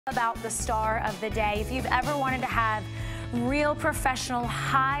About the star of the day. If you've ever wanted to have real professional,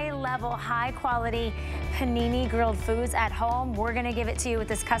 high level, high quality panini grilled foods at home, we're gonna give it to you with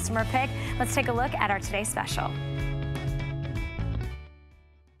this customer pick. Let's take a look at our today's special.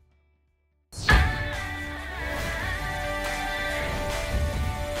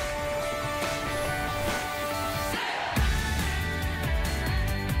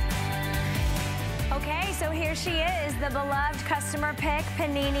 So here she is, the beloved customer pick,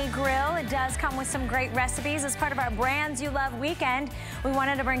 Panini Grill. It does come with some great recipes as part of our Brands You Love weekend. We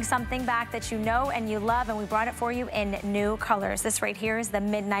wanted to bring something back that you know and you love, and we brought it for you in new colors. This right here is the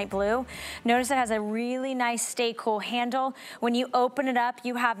Midnight Blue. Notice it has a really nice Stay Cool handle. When you open it up,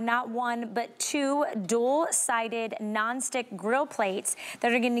 you have not one, but two dual-sided non-stick grill plates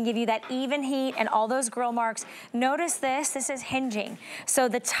that are gonna give you that even heat and all those grill marks. Notice this is hinging. So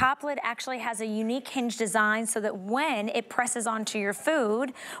the top lid actually has a unique hinge design so that when it presses onto your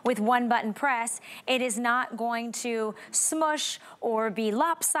food with one button press, it is not going to smush or be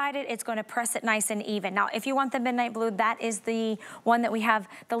lopsided. It's going to press it nice and even. Now, if you want the Midnight Blue, that is the one that we have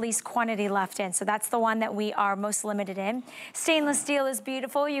the least quantity left in. So that's the one that we are most limited in. Stainless steel is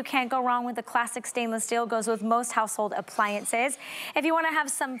beautiful. You can't go wrong with the classic stainless steel. Goes with most household appliances. If you want to have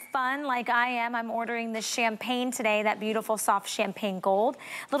some fun like I am, I'm ordering the champagne today, that beautiful soft champagne gold.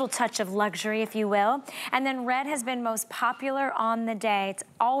 A little touch of luxury, if you will. And then red has been most popular on the day. It's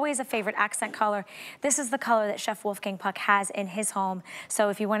always a favorite accent color. This is the color that Chef Wolfgang Puck has in his home. So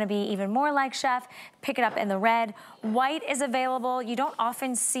if you want to be even more like Chef, pick it up in the red. White is available. You don't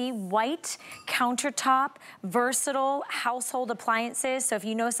often see white countertop, versatile household appliances. So if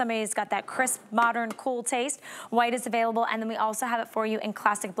you know somebody's got that crisp, modern, cool taste, white is available. And then we also have it for you in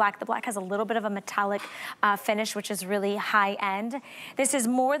classic black. The black has a little bit of a metallic finish, which is really high end. This is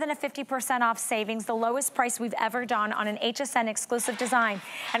more than a 50% off savings, the lowest price we've ever done on an HSN exclusive design.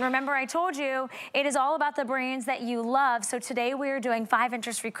 And remember, I told you, it is all about the brands that you love. So today we are doing 5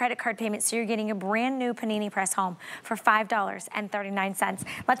 interest-free credit card payments. So you're getting a brand new Panini Press home for $5.39.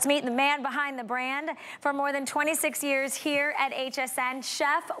 Let's meet the man behind the brand for more than 26 years here at HSN,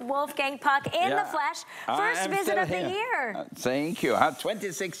 Chef Wolfgang Puck in the flesh. First visit of the year. Thank you.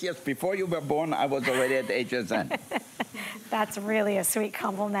 26 years before you were born, I was already at HSN. That's really a sweet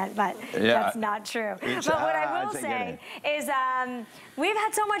compliment, but that's not true. But what I will say is we've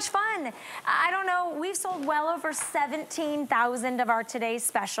had so much fun. I don't know, we've sold well over 17,000 of our today's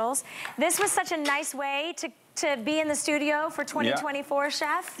specials. This was such a nice way to be in the studio for 2024,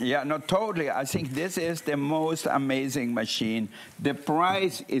 Chef? Yeah, no, totally. I think this is the most amazing machine. The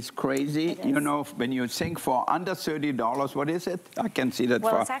price is crazy. You know, when you think for under $30, what is it? I can see that.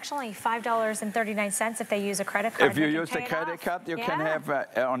 Well, it's actually $5.39 if they use a credit card. If you use the credit card, you can have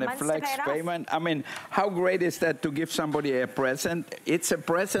on a flex payment. I mean, how great is that to give somebody a present? It's a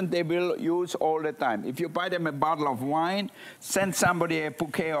present they will use all the time. If you buy them a bottle of wine, send somebody a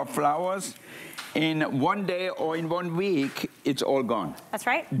bouquet of flowers, in one day or in 1 week, it's all gone. That's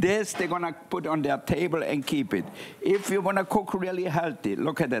right. This they're gonna put on their table and keep it. If you wanna cook really healthy,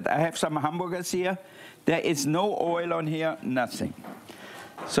 look at that. I have some hamburgers here. There is no oil on here, nothing.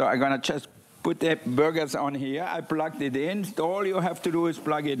 So I'm gonna just put the burgers on here. I plugged it in. All you have to do is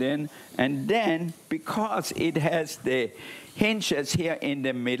plug it in. And then, because it has the hinges here in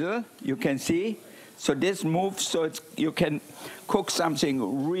the middle, you can see, so this moves so you can cook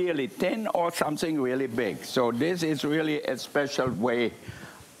something really thin or something really big. So this is really a special way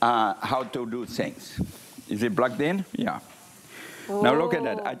how to do things. Is it plugged in? Yeah. Ooh. Now look at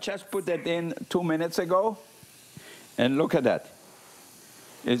that. I just put that in 2 minutes ago. And look at that.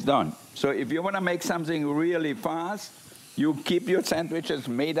 It's done. So if you want to make something really fast, you keep your sandwiches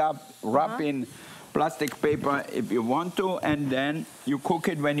made up, wrap in plastic paper if you want to, and then you cook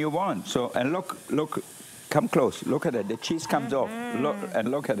it when you want. So, and look, come close. Look at it. The cheese comes off. Look, and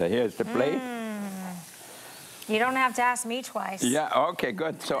look at it. Here's the plate. You don't have to ask me twice. Yeah, okay,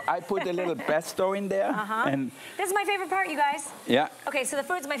 good. So I put a little pesto in there. And this is my favorite part, you guys. Yeah. Okay, so the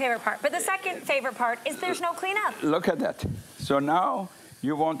food's my favorite part. But the second favorite part is there's no cleanup. Look at that. So now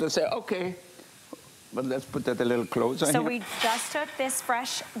you want to say, okay, but let's put that a little closer. So we just took this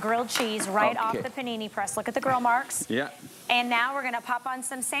fresh grilled cheese right off the panini press. Look at the grill marks. Yeah. And now we're gonna pop on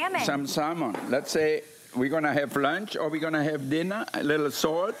some salmon. Some salmon. Let's say we're gonna have lunch or we're gonna have dinner, a little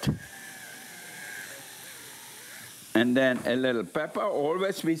salt. And then a little pepper.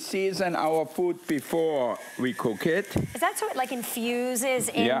 Always we season our food before we cook it. Is that so it like infuses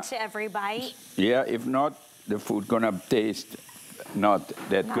into every bite? Yeah, if not, the food gonna taste not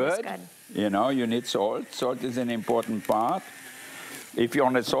that good. You know, you need salt. Salt is an important part. If you're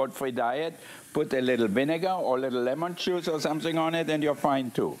on a salt-free diet, Put a little vinegar or a little lemon juice or something on it, and you're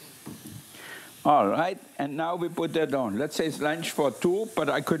fine too. All right, and now we put that on. Let's say it's lunch for 2, but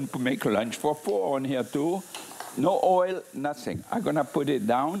I couldn't make lunch for 4 on here too. No oil, nothing. I'm gonna put it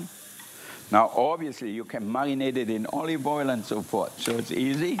down. Now, obviously, you can marinate it in olive oil and so forth, so it's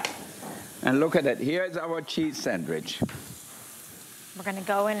easy. And look at that. Here is our cheese sandwich. We're going to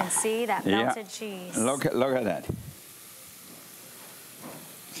go in and see that melted cheese. Look at that.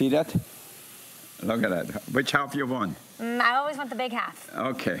 See that? Look at that. Which half you want? I always want the big half.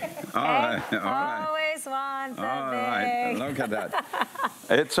 Okay. All right. All right. Always want the big. All right. Look at that.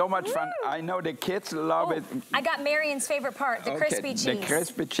 It's so much fun. I know the kids love it. I got Marion's favorite part, the crispy cheese. The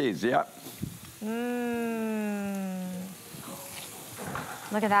crispy cheese, yeah.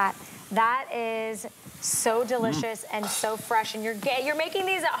 Look at that. That is so delicious and so fresh. And you're making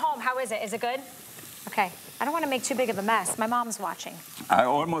these at home. How is it? Is it good? Okay. I don't want to make too big of a mess. My mom's watching. I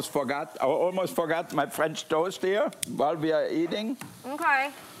almost forgot my French toast here while we are eating.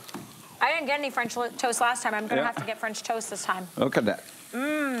 Okay. I didn't get any French toast last time. I'm going to have to get French toast this time. Look at that.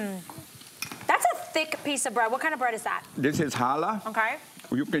 That's a thick piece of bread. What kind of bread is that? This is challah. Okay.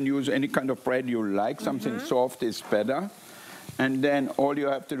 You can use any kind of bread you like. Something soft is better. And then all you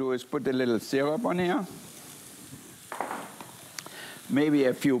have to do is put a little syrup on here. Maybe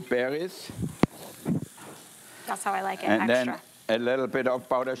a few berries. That's how I like it, and extra. Then a little bit of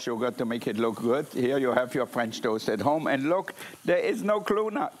powdered sugar to make it look good. Here you have your French toast at home. And look, there is no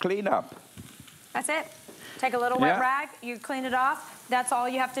cleanup. That's it. Take a little wet rag, you clean it off. That's all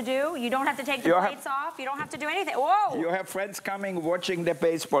you have to do. You don't have to take the plates off. You don't have to do anything. Whoa! You have friends coming watching the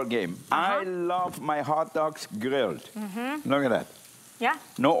baseball game. I love my hot dogs grilled. Look at that. Yeah.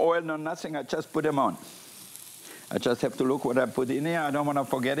 No oil, no nothing. I just put them on. I just have to look what I put in here. I don't want to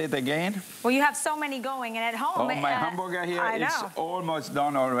forget it again. Well, you have so many going, and at home... Oh, my hamburger here is almost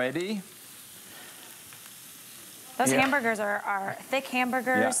done already. Those hamburgers are thick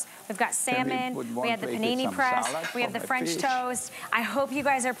hamburgers. We've got salmon. We have the panini press. We have the French toast. I hope you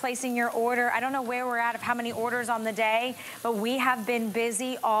guys are placing your order. I don't know where we're at of how many orders on the day, but we have been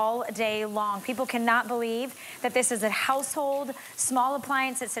busy all day long. People cannot believe that this is a household small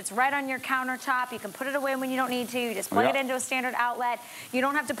appliance that sits right on your countertop. You can put it away when you don't need to. You just plug it into a standard outlet. You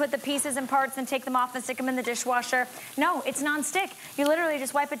don't have to put the pieces and parts and take them off and stick them in the dishwasher. No, it's non-stick. You literally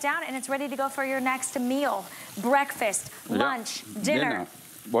just wipe it down and it's ready to go for your next meal. Breakfast, lunch, dinner.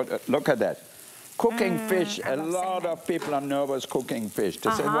 But look at that. Cooking fish, a lot of people are nervous cooking fish. They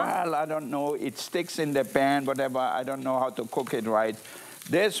say, well, I don't know, it sticks in the pan, whatever, I don't know how to cook it right.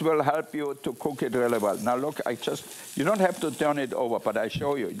 This will help you to cook it really well. Now look, you don't have to turn it over, but I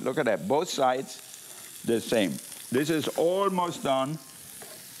show you. Look at that, both sides, the same. This is almost done.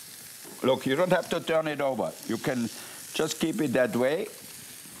 Look, you don't have to turn it over. You can just keep it that way.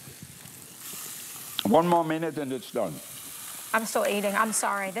 1 more minute and it's done. I'm still eating. I'm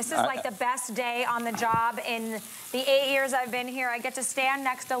sorry. This is like the best day on the job in the 8 years I've been here. I get to stand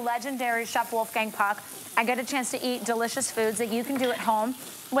next to legendary Chef Wolfgang Puck. I get a chance to eat delicious foods that you can do at home,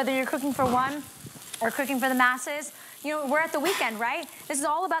 whether you're cooking for one or cooking for the masses. You know, we're at the weekend, right? This is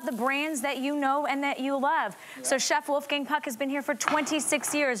all about the brands that you know and that you love. Yeah. So Chef Wolfgang Puck has been here for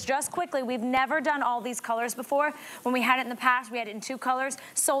 26 years. Just quickly, we've never done all these colors before. When we had it in the past, we had it in 2 colors,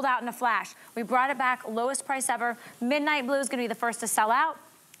 sold out in a flash. We brought it back, lowest price ever. Midnight Blue is gonna be the first to sell out.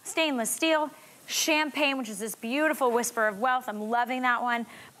 Stainless steel. Champagne, which is this beautiful whisper of wealth. I'm loving that one.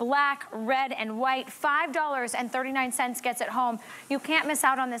 Black, red, and white. $5.39 gets it home. You can't miss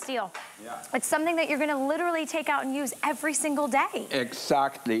out on this deal. Yeah. It's something that you're going to literally take out and use every single day.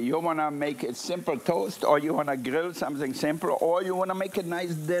 Exactly. You want to make a simple toast, or you want to grill something simple, or you want to make a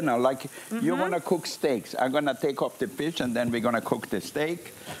nice dinner. Like you want to cook steaks. I'm going to take off the fish, and then we're going to cook the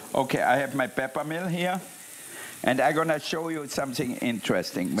steak. Okay, I have my pepper mill here. And I'm going to show you something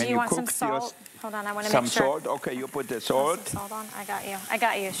interesting. When you want some salt? Hold on, I want to make sure. Some salt? Okay, you put the salt. Some salt on? I got you. I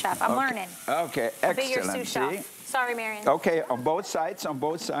got you, Chef. I'm learning. Okay, excellent. I'll be your sous chef. Sorry, Marion. Okay, on both sides, on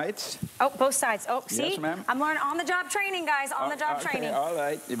both sides. Oh, both sides. Oh, see? Yes, ma'am. I'm learning on-the-job training, guys. On-the-job training. All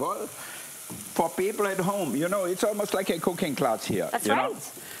right. Well, for people at home, you know, it's almost like a cooking class here. That's right.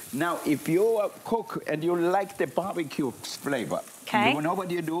 Now, if you cook and you like the barbecue flavor, you know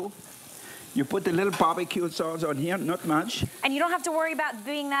what you do? You put a little barbecue sauce on here, not much. And you don't have to worry about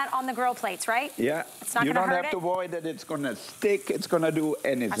doing that on the grill plates, right? Yeah. It's not going to hurt it. You don't have to worry that it's going to stick, it's going to do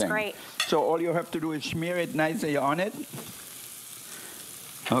anything. That's great. So all you have to do is smear it nicely on it.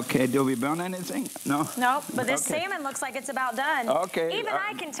 Okay, do we burn anything? No? No, but this salmon looks like it's about done. Okay. Even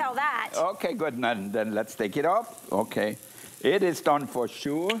I can tell that. Okay, good. Then let's take it off. Okay. It is done for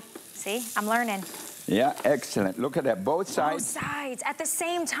sure. See, I'm learning. Yeah, excellent. Look at that, both sides. Both sides. At the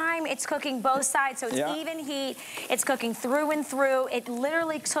same time, it's cooking both sides, so it's even heat. It's cooking through and through. It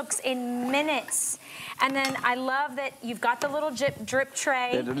literally cooks in minutes. And then I love that you've got the little drip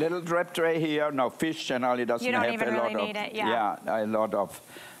tray. There's a little drip tray here. Now, fish generally doesn't have a lot of... You don't even really need it, yeah. Yeah, a lot of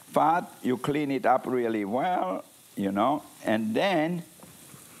fat. You clean it up really well, you know. And then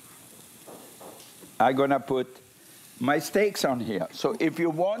I'm going to put my steaks on here. So if you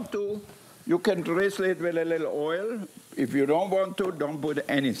want to, you can drizzle it with a little oil. If you don't want to, don't put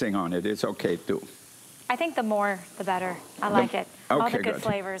anything on it. It's okay too. I think the more, the better. I like it. All the good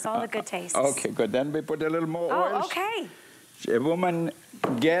flavors, all the good tastes. Okay, good. Then we put a little more oil. Oh, okay. A woman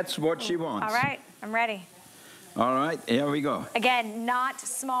gets what she wants. All right, I'm ready. All right, here we go. Again, not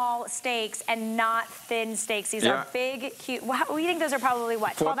small steaks and not thin steaks. These are big, cute. What do you think those are probably,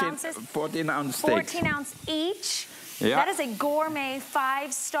 what, 12 ounces? 14-ounce steaks. 14 ounce each. Yeah. That is a gourmet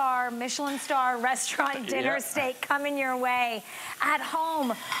 5-star Michelin star restaurant dinner steak coming your way at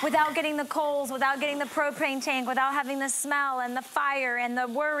home without getting the coals, without getting the propane tank, without having the smell and the fire and the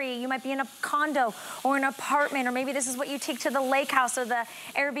worry. You might be in a condo or an apartment, or maybe this is what you take to the lake house or the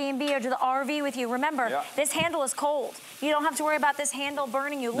Airbnb or to the RV with you. Remember, this handle is cold. You don't have to worry about this handle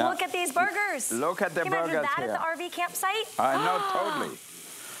burning you. Now, look at these burgers. Look at the burgers here. Can you imagine that at the RV campsite? I know, totally.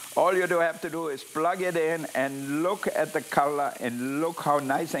 All you do have to do is plug it in and look at the color and look how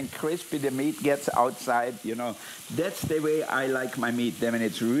nice and crispy the meat gets outside. You know, that's the way I like my meat. I mean,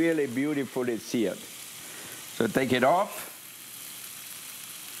 it's really beautifully seared. So take it off.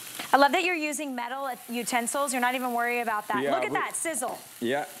 I love that you're using metal utensils. You're not even worried about that. Yeah, look at that sizzle.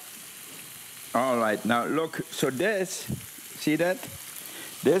 Yeah. All right. Now look. So this, see that?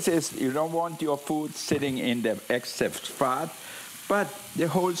 This is, you don't want your food sitting in the excess fat. But the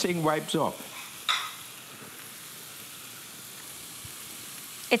whole thing wipes off.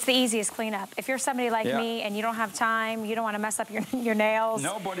 It's the easiest cleanup. If you're somebody like me and you don't have time, you don't want to mess up your nails.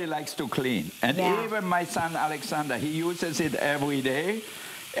 Nobody likes to clean. And even my son Alexander, he uses it every day.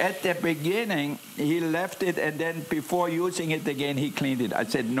 At the beginning, he left it, and then before using it again, he cleaned it. I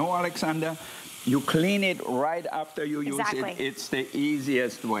said, no, Alexander. You clean it right after you use it. It's the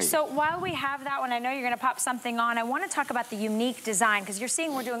easiest way. So while we have that one, I know you're going to pop something on. I want to talk about the unique design, because you're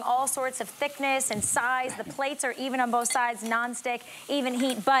seeing we're doing all sorts of thickness and size. The plates are even on both sides, non-stick, even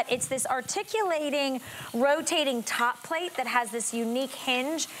heat. But it's this articulating, rotating top plate that has this unique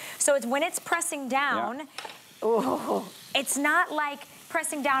hinge. So it's when it's pressing down, it's not like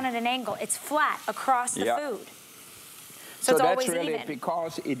pressing down at an angle. It's flat across the food. So it's that's always really even.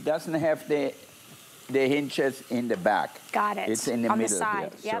 Because it doesn't have the hinges in the back. Got it. It's in the middle here.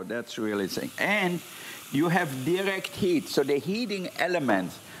 So that's really thing. And you have direct heat. So the heating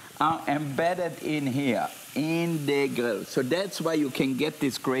elements are embedded in here, in the grill. So that's why you can get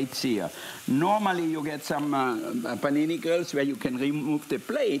this great sear. Normally you get some panini grills where you can remove the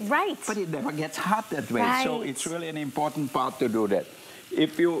plate. Right. But it never gets hot that way. So it's really an important part to do that.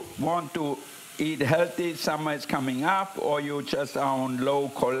 If you want to eat healthy, summer is coming up, or you just are on low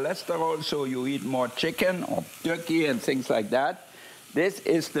cholesterol, so you eat more chicken or turkey and things like that, this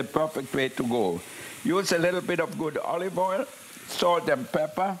is the perfect way to go. Use a little bit of good olive oil, salt and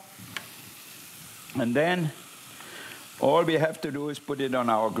pepper, and then all we have to do is put it on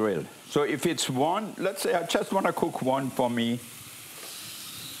our grill. So if it's one, let's say I just want to cook one for me,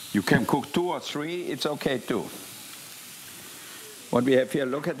 you can cook 2 or 3, it's okay too. What we have here,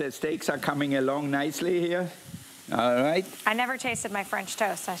 look at the steaks are coming along nicely here. All right. I never tasted my French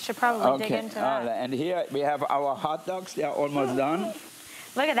toast. I should probably dig into that. And here we have our hot dogs. They are almost done.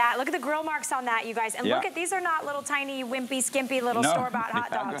 Look at that. Look at the grill marks on that, you guys. And look at, these are not little tiny, wimpy, skimpy little store-bought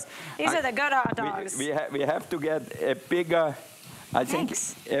hot dogs. These are the good hot dogs. We have to get a bigger, I think,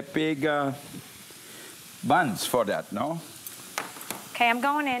 a bigger buns for that, no? Okay, I'm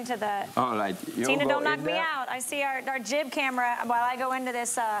going into the... All right. Tina, don't knock me out. I see our jib camera while I go into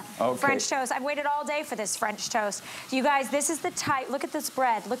this French toast. I've waited all day for this French toast. You guys, this is the type... Look at this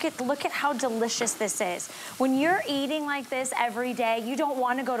bread. Look at how delicious this is. When you're eating like this every day, you don't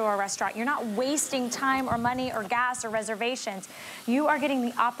want to go to a restaurant. You're not wasting time or money or gas or reservations. You are getting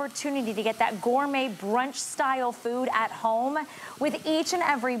the opportunity to get that gourmet brunch-style food at home with each and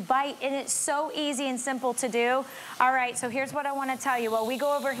every bite, and it's so easy and simple to do. All right, so here's what I want to tell you. Well, we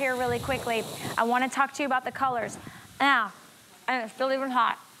go over here really quickly. I want to talk to you about the colors. Now, and it's still even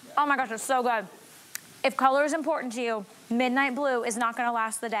hot. Oh my gosh, it's so good. If color is important to you, midnight blue is not going to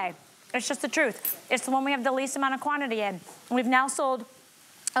last the day. It's just the truth. It's the one we have the least amount of quantity in. We've now sold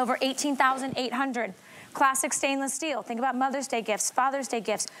over 18,800. classic stainless steel. Think about Mother's Day gifts, Father's Day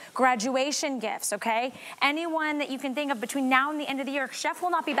gifts, graduation gifts, okay? Anyone that you can think of between now and the end of the year. Chef will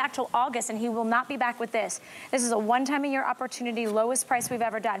not be back till August, and he will not be back with this. This is a one-time-a-year opportunity, lowest price we've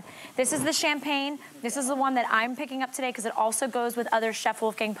ever done. This is the champagne. This is the one that I'm picking up today because it also goes with other Chef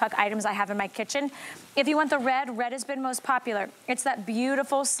Wolfgang Puck items I have in my kitchen. If you want the red, red has been most popular. It's that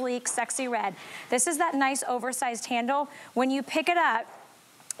beautiful, sleek, sexy red. This is that nice oversized handle. When you pick it up,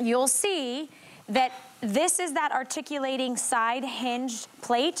 you'll see that this is that articulating side hinged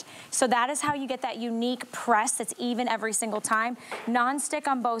plate. So that is how you get that unique press that's even every single time. Non-stick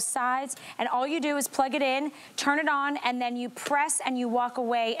on both sides. And all you do is plug it in, turn it on, and then you press and you walk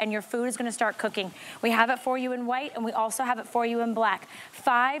away and your food is gonna start cooking. We have it for you in white and we also have it for you in black.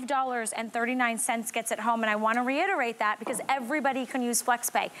 $5.39 gets it home. And I wanna reiterate that because everybody can use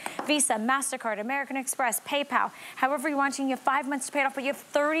FlexPay. Visa, MasterCard, American Express, PayPal, however you want to. You have 5 months to pay it off, but you have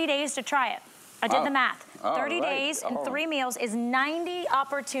 30 days to try it. I did the math. 30 days and 3 meals is 90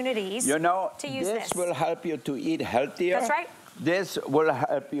 opportunities to use this. This will help you to eat healthier. That's right. This will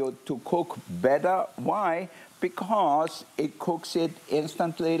help you to cook better. Why? Because it cooks it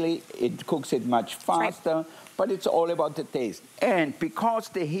instantly, it cooks it much faster, but it's all about the taste. And because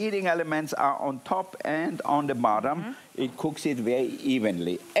the heating elements are on top and on the bottom, it cooks it very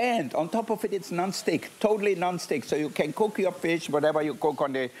evenly. And on top of it, it's non-stick, totally non-stick. So you can cook your fish, whatever you cook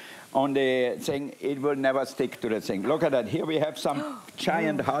on the thing, it will never stick to the thing. Look at that. Here we have some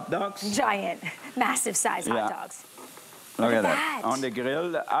giant hot dogs. Giant, massive size hot dogs. Look at that. On the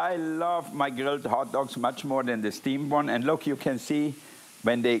grill. I love my grilled hot dogs much more than the steamed one. And look, you can see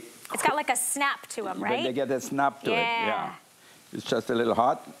when they... It's got like a snap to them, right? When they get a snap to it, yeah. It's just a little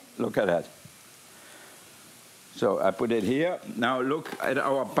hot. Look at that. So I put it here. Now look at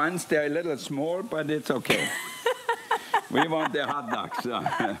our buns. They're a little small, but it's okay. We want the hot dogs.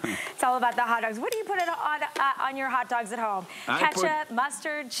 It's all about the hot dogs. What do you put on your hot dogs at home? Ketchup,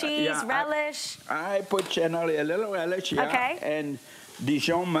 mustard, cheese, relish? I put generally a little relish, and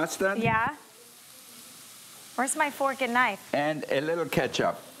Dijon mustard. Yeah. Where's my fork and knife? And a little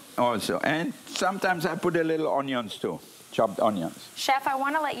ketchup also. And sometimes I put a little onions too. Chopped onions. Chef, I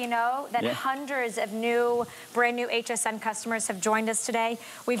want to let you know that hundreds of brand new HSN customers have joined us today.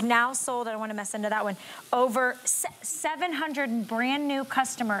 We've now sold, I don't want to mess into that one, over 700 brand new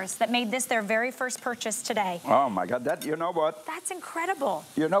customers that made this their very first purchase today. Oh my God, you know what? That's incredible.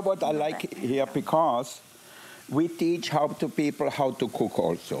 You know what I like here, because we teach people how to cook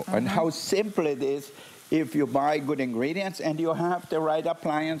also, and how simple it is if you buy good ingredients and you have the right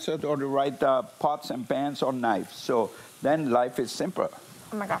appliances or the right pots and pans or knives. So then life is simpler.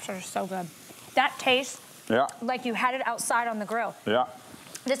 Oh my gosh, they're so good. That tastes like you had it outside on the grill. Yeah.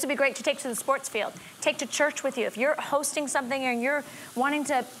 This would be great to take to the sports field, take to church with you. If you're hosting something and you're wanting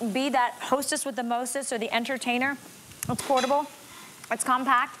to be that hostess with the mostest or the entertainer, it's portable, it's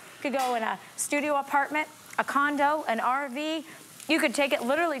compact. You could go in a studio apartment, a condo, an RV. You could take it,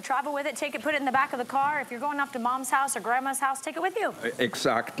 literally travel with it, take it, put it in the back of the car. If you're going off to mom's house or grandma's house, take it with you.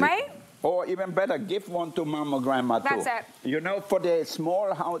 Exactly. Right? Or even better, give one to mom or grandma too. That's it. You know, for the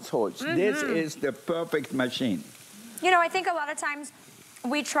small households, this is the perfect machine. You know, I think a lot of times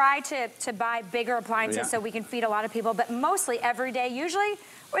we try to buy bigger appliances so we can feed a lot of people, but mostly every day, usually,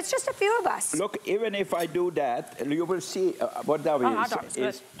 it's just a few of us. Look, even if I do that, you will see what that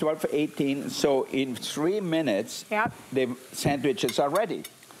is 12:18. So in 3 minutes, the sandwiches are ready.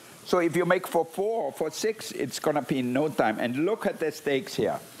 So if you make for 4 or for 6, it's going to be in no time. And look at the steaks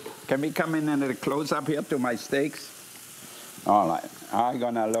here. Can we come in and close up here to my steaks? All right. I'm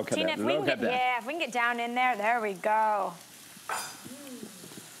going to look at that. Look at that. Yeah, if we can get down in there, there we go.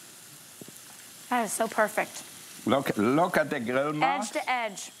 That is so perfect. Look at the grill marks. Edge to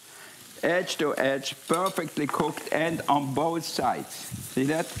edge. Edge to edge, perfectly cooked, and on both sides. See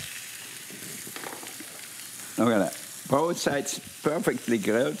that? Look at that. Both sides perfectly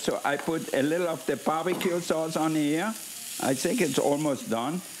grilled. So I put a little of the barbecue sauce on here. I think it's almost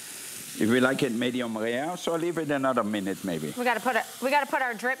done. If we like it medium rare, so leave it another minute maybe. We got to put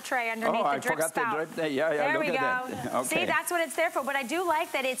our drip tray underneath the drip spout. The drip tray. Yeah, there look we go. At that. Okay. See, that's what it's there for. But I do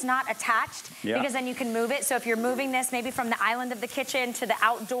like that it's not attached because then you can move it. So if you're moving this maybe from the island of the kitchen to the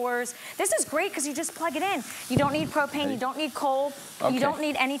outdoors, this is great because you just plug it in. You don't need propane, you don't need coal, you don't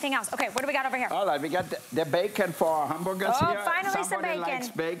need anything else. Okay, what do we got over here? All right, we got the bacon for our hamburgers here. Oh, finally some bacon. Somebody likes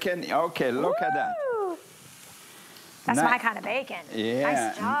bacon. Okay, look at that. That's my kind of bacon. Yeah,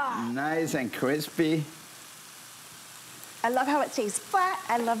 nice job. Nice and crispy. I love how it stays flat.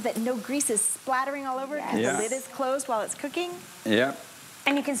 I love that no grease is splattering all over it because the lid is closed while it's cooking. Yeah.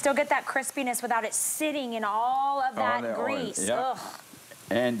 And you can still get that crispiness without it sitting in all of that grease. Yeah.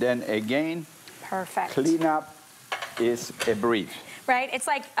 And then again, Perfect. Cleanup is a breeze. Right? It's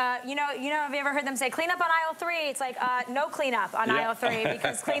like, you know, have you ever heard them say, clean up on aisle 3? It's like, no cleanup on aisle 3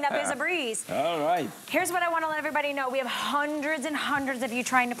 because cleanup is a breeze. All right. Here's what I want to let everybody know. We have hundreds and hundreds of you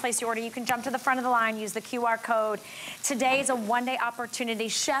trying to place your order. You can jump to the front of the line, use the QR code. Today is a one-day opportunity.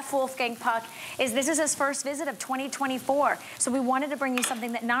 Chef Wolfgang Puck this is his first visit of 2024. So we wanted to bring you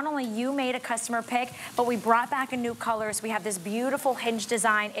something that not only you made a customer pick, but we brought back in new colors. We have this beautiful hinge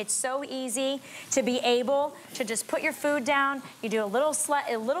design. It's so easy to be able to just put your food down. You do a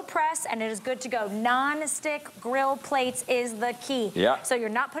little press, and it is good to go. Non-stick grill plates is the key. Yeah. So you're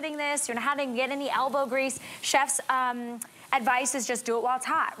not putting this, you're not having to get any elbow grease. Chef's advice is just do it while it's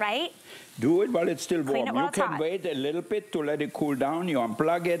hot, right? Do it while it's still warm. Clean it while You can hot. wait a little bit to let it cool down. You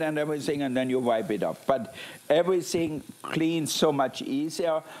unplug it and everything, and then you wipe it up. But everything cleans so much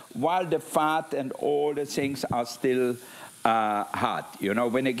easier while the fat and all the things are still hot. You know,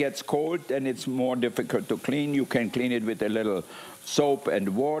 when it gets cold, then it's more difficult to clean. You can clean it with a little soap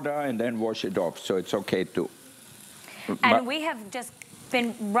and water and then wash it off. So it's okay too. And we have just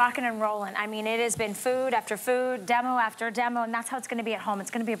been rocking and rolling. I mean, it has been food after food, demo after demo, and that's how it's going to be at home.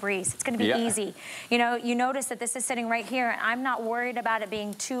 It's going to be a breeze. It's going to be easy. You know, you notice that this is sitting right here, and I'm not worried about it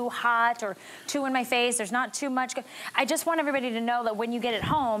being too hot or too in my face. There's not too much. I just want everybody to know that when you get it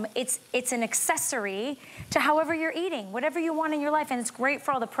home, it's an accessory to however you're eating, whatever you want in your life, and it's great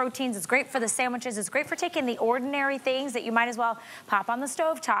for all the proteins. It's great for the sandwiches. It's great for taking the ordinary things that you might as well pop on the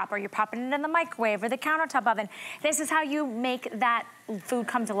stovetop, or you're popping it in the microwave or the countertop oven. This is how you make that food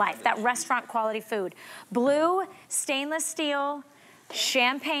come to life, that restaurant quality food. Blue, stainless steel,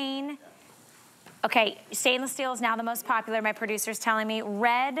 champagne. Okay, stainless steel is now the most popular, my producer's telling me.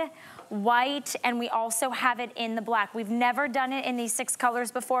 Red, white, and we also have it in the black. We've never done it in these 6 colors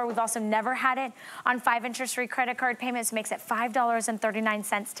before. We've also never had it on 5 interest-free credit card payments. It makes it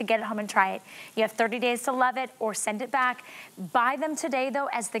 $5.39 to get it home and try it. You have 30 days to love it or send it back. Buy them today, though,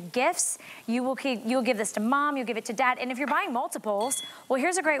 as the gifts. You'll give this to mom, you'll give it to dad, and if you're buying multiples, well,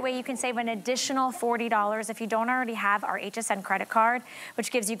 here's a great way you can save an additional $40 if you don't already have our HSN credit card, which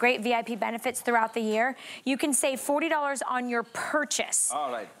gives you great VIP benefits throughout the year. You can save $40 on your purchase.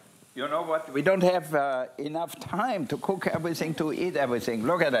 All right. You know what? We don't have enough time to cook everything, to eat everything.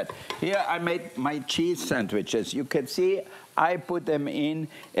 Look at that. Here I made my cheese sandwiches. You can see I put them in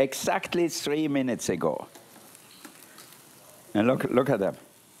exactly 3 minutes ago. And look at them.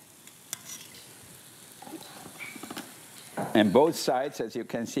 And both sides, as you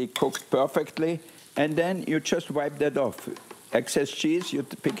can see, cooked perfectly. And then you just wipe that off. Excess cheese, you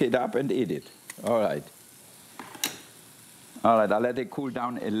pick it up and eat it. All right. All right, I'll let it cool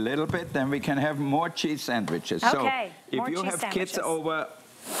down a little bit, then we can have more cheese sandwiches. Okay, so more if you cheese have sandwiches. kids over,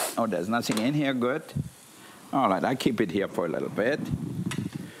 oh, there's nothing in here, good. All right, I keep it here for a little bit.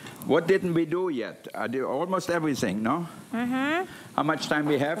 What didn't we do yet? I did almost everything, no? Mm-hmm. How much time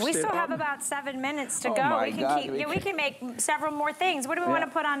we have? We still have about 7 minutes to go. My God, we can make several more things. What do we want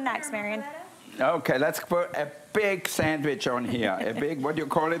to put on next, Marion? Okay, let's put a big sandwich on here. A big, what do you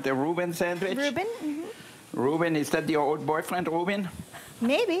call it, a Reuben sandwich? Reuben? Mm-hmm. Reuben, is that your old boyfriend, Reuben?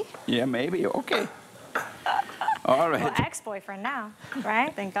 Maybe. Yeah, maybe, okay. All right. Well, ex-boyfriend now,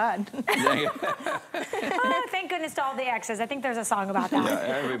 right? Thank God. Oh, thank goodness to all the exes. I think there's a song about that.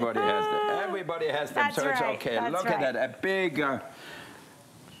 Yeah, everybody has them. Everybody has them, That's so it's right, okay. that's Look right. at that, a big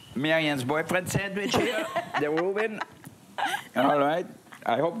Marianne's boyfriend sandwich here, the Reuben. All right.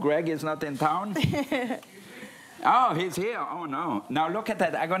 I hope Greg is not in town. Oh, he's here. Oh, no. Now, look at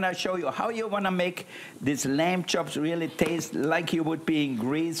that. I'm going to show you how you want to make these lamb chops really taste like you would be in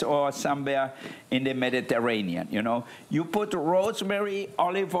Greece or somewhere in the Mediterranean, you know. You put rosemary,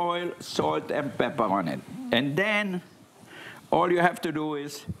 olive oil, salt, and pepper on it. And then all you have to do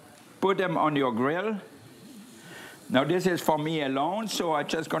is put them on your grill. Now, this is for me alone, so I'm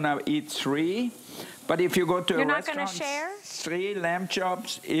just going to eat 3. But if you go to You're a not going to restaurant, share? 3 lamb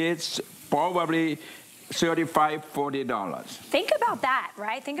chops, it's probably $35, $40. Think about that,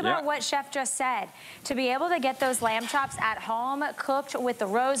 right? Think about what Chef just said. To be able to get those lamb chops at home, cooked with the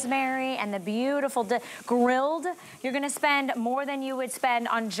rosemary and the beautiful grilled, you're gonna spend more than you would spend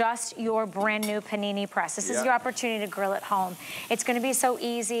on just your brand new panini press. This is your opportunity to grill at home. It's gonna be so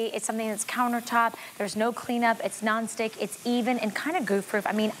easy. It's something that's countertop. There's no cleanup. It's nonstick. It's even and kind of goof-proof.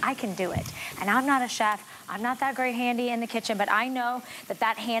 I mean, I can do it. And I'm not a chef. I'm not that great handy in the kitchen, but I know that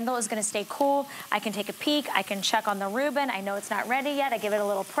that handle is gonna stay cool. I can take a peek. I can check on the Reuben. I know it's not ready yet. I give it a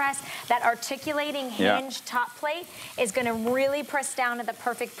little press. That articulating hinge top plate is gonna really press down at the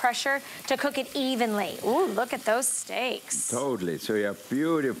perfect pressure to cook it evenly. Ooh, look at those steaks. Totally. So you have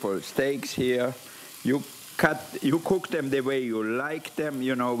beautiful steaks here. You you cook them the way you like them.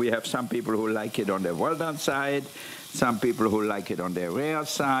 You know, we have some people who like it on the well done side, some people who like it on the rare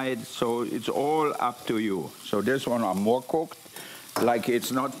side. So it's all up to you. So this one are more cooked. Like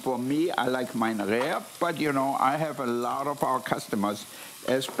it's not for me, I like mine rare, but you know, I have a lot of our customers,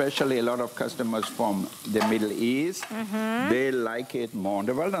 especially a lot of customers from the Middle East, they like it more on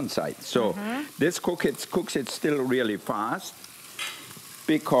the well done side. So this cooks it still really fast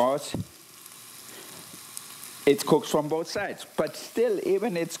because it cooks from both sides. But still,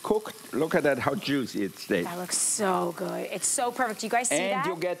 even it's cooked, look at that, how juicy it stays. That looks so good. It's so perfect. You guys see that?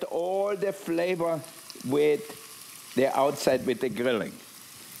 And you get all the flavor with the outside with the grilling.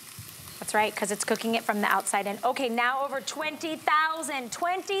 That's right, because it's cooking it from the outside in. Okay, now over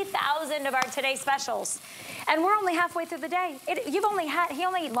 20,000 of our Today Specials. And we're only halfway through the day. He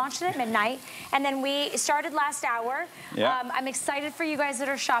only launched it at midnight, and then we started last hour. Yeah. I'm excited for you guys that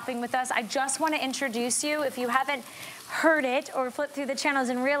are shopping with us. I just want to introduce you, if you haven't heard it or flipped through the channels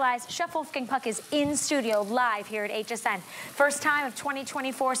and realized Chef Wolfgang Puck is in studio live here at HSN. First time of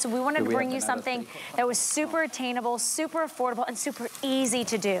 2024, so we wanted to bring you something that was super attainable, super affordable, and super easy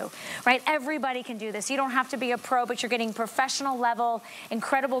to do, right? Everybody can do this. You don't have to be a pro, but you're getting professional level,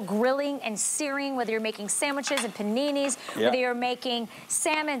 incredible grilling and searing, whether you're making sandwiches and paninis, whether you're making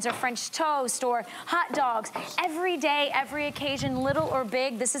salmons or French toast or hot dogs. Every day, every occasion, little or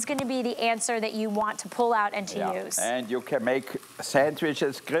big, this is gonna be the answer that you want to pull out and to use. And you can make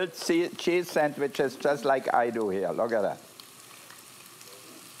sandwiches, grilled cheese sandwiches, just like I do here. Look at that.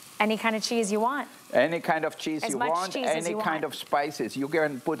 Any kind of cheese you want. Any kind of cheese you want, any kind of of spices. You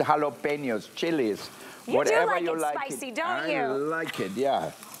can put jalapenos, chilies, whatever you like. It. Spicy, don't you? I like it,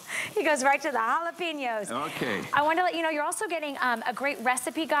 yeah. He goes right to the jalapenos. Okay. I want to let you know, you're also getting a great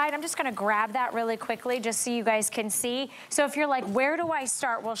recipe guide. I'm just going to grab that really quickly just so you guys can see. So if you're like, where do I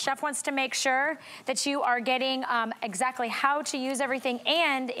start? Well, Chef wants to make sure that you are getting exactly how to use everything.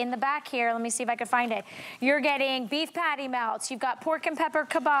 And in the back here, let me see if I can find it. You're getting beef patty melts. You've got pork and pepper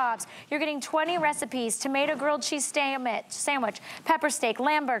kebabs. You're getting 20 recipes, tomato grilled cheese sandwich, pepper steak,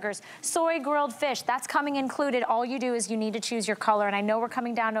 lamb burgers, soy grilled fish. That's coming included. All you do is you need to choose your color. And I know we're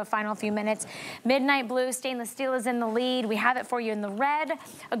coming down to a final few minutes. Midnight blue, stainless steel is in the lead. We have it for you in the red.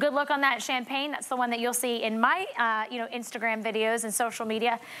 A good look on that champagne. That's the one that you'll see in my Instagram videos and social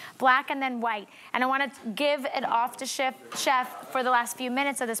media. Black and then white. And I want to give it off to Chef for the last few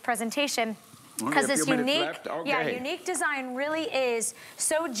minutes of this presentation. Because this unique, unique design really is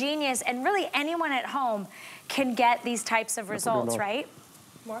so genius, and really anyone at home can get these types of results, right?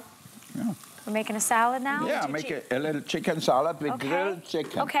 More? Yeah. We're making a salad now? Yeah, make a little chicken salad with grilled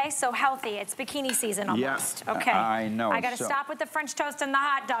chicken. Okay, so healthy. It's bikini season almost. Yeah, okay. I know. I got to stop with the French toast and the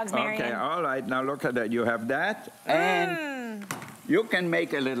hot dogs, Marion. Okay, all right. Now look at that. You have that. And you can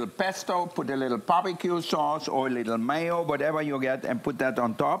make a little pesto, put a little barbecue sauce or a little mayo, whatever you get, and put that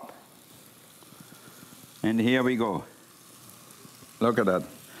on top. And here we go. Look at that.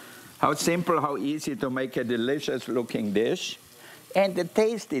 How simple, how easy to make a delicious looking dish. And a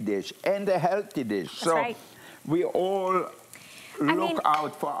tasty dish, and a healthy dish. That's so right. we all look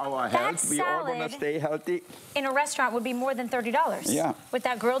out for our health. We all want to stay healthy. In a restaurant would be more than $30. Yeah. With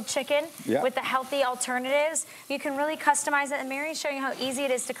that grilled chicken, with the healthy alternatives, you can really customize it. And Mary's showing you how easy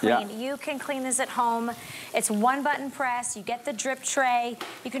it is to clean. Yeah. You can clean this at home. It's one button press. You get the drip tray.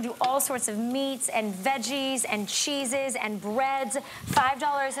 You can do all sorts of meats and veggies and cheeses and breads.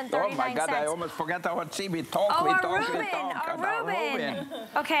 $5.39. Oh my God, I almost forgot our tea. We talk. Reuben.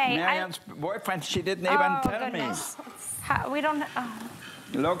 Okay. Marianne's boyfriend, she didn't even tell me. We don't.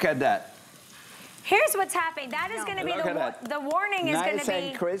 Look at that. Here's what's happening. That is going to be the warning is going to be nice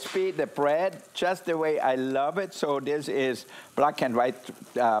and crispy. The bread, just the way I love it. So this is black and white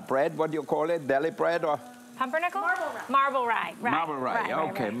bread. What do you call it? Deli bread or? Pumpernickel? Marble rye. Marble rye.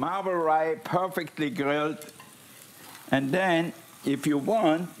 Okay, marble rye, perfectly grilled. And then, if you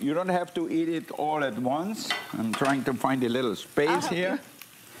want, you don't have to eat it all at once. I'm trying to find a little space here.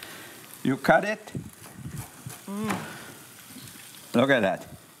 You cut it. Look at that.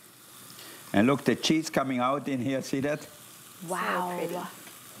 And look, the cheese coming out in here, see that? Wow. So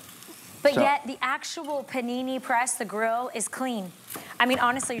but yet, the actual panini press, the grill, is clean. I mean,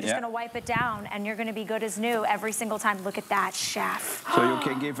 honestly, you're just going to wipe it down, and you're going to be good as new every single time. Look at that, Chef. So you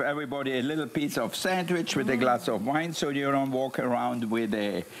can give everybody a little piece of sandwich with a glass of wine, so you don't walk around with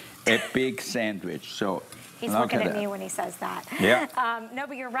a big sandwich. So he's looking at me when he says that. Yeah. No,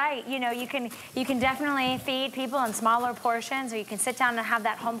 but you're right. You know, you can definitely feed people in smaller portions, or you can sit down and have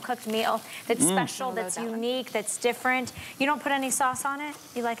that home-cooked meal that's special, that's unique, that's different. You don't put any sauce on it?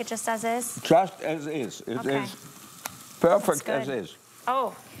 You like it just as is? Just as is. It is perfect as is.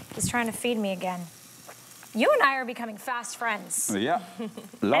 Oh, he's trying to feed me again. You and I are becoming fast friends. Yeah.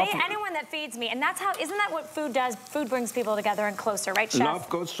 Anyone that feeds me, and that's how, isn't that what food does? Food brings people together and closer, right, Chef? Love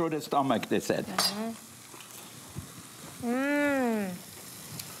goes through the stomach, they said.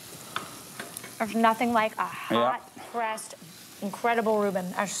 There's nothing like a hot, pressed, incredible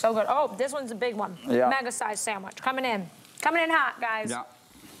Reuben. That's so good. Oh, this one's a big one. Yeah. Mega size sandwich. Coming in hot, guys. Yeah.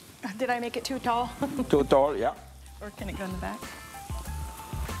 Did I make it too tall? Too tall, yeah. Or can it go in the back?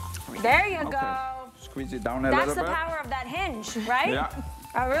 There you go. Squeeze it down a little bit. That's the power of that hinge, right? Yeah.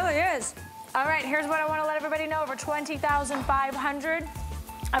 It really is. All right, here's what I want to let everybody know. Over 20,500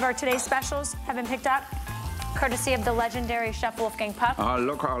 of our today's specials have been picked up, courtesy of the legendary Chef Wolfgang Puck.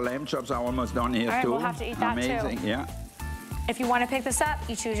 Look, our lamb chops are almost done here, right, too. We'll have to eat that, Amazing, too. Yeah. If you want to pick this up,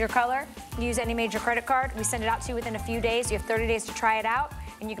 you choose your color, use any major credit card. We send it out to you within a few days. You have 30 days to try it out,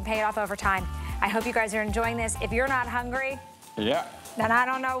 and you can pay it off over time. I hope you guys are enjoying this. If you're not hungry, then I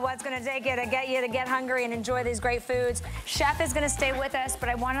don't know what's going to take you to get hungry and enjoy these great foods. Chef is going to stay with us, but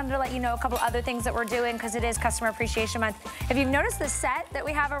I wanted to let you know a couple other things that we're doing because it is Customer Appreciation Month. If you've noticed the set that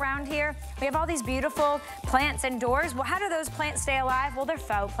we have around here, we have all these beautiful plants indoors. Well, how do those plants stay alive? Well, they're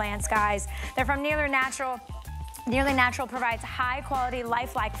faux plants, guys. They're from Nearly Natural. Nearly Natural provides high-quality,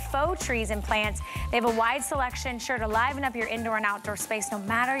 lifelike faux trees and plants. They have a wide selection, sure to liven up your indoor and outdoor space no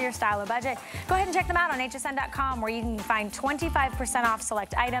matter your style or budget. Go ahead and check them out on hsn.com, where you can find 25% off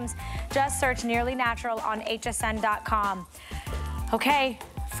select items. Just search Nearly Natural on hsn.com. Okay,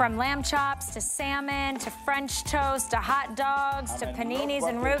 from lamb chops to salmon to French toast to hot dogs to paninis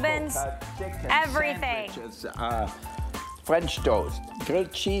and Reubens, everything. French toast,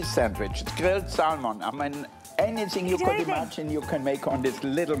 grilled cheese sandwiches, grilled salmon. I mean, anything you could imagine you can make on this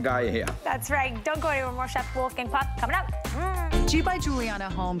little guy here. That's right. Don't go anywhere. More Chef Wolfgang Puck coming up. G by Juliana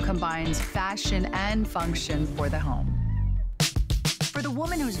Home combines fashion and function for the home. For the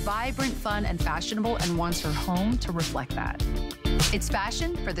woman who's vibrant, fun, and fashionable and wants her home to reflect that. It's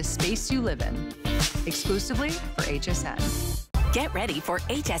fashion for the space you live in. Exclusively for HSN. Get ready for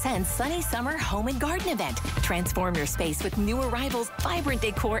HSN's Sunny Summer Home and Garden event. Transform your space with new arrivals, vibrant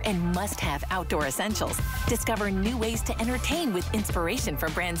decor, and must-have outdoor essentials. Discover new ways to entertain with inspiration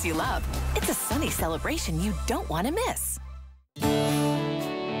from brands you love. It's a sunny celebration you don't want to miss.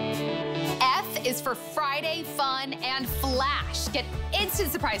 F is for Friday Fun and Flash. Get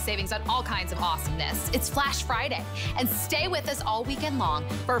instant surprise savings on all kinds of awesomeness. It's Flash Friday. And stay with us all weekend long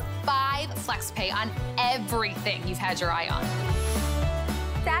for 5 flex pay on everything you've had your eye on.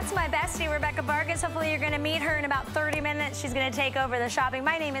 That's my bestie, Rebecca Vargas. Hopefully you're going to meet her in about 30 minutes. She's going to take over the shopping.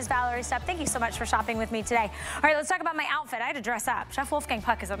 My name is Valerie Stepp. Thank you so much for shopping with me today. All right, let's talk about my outfit. I had to dress up. Chef Wolfgang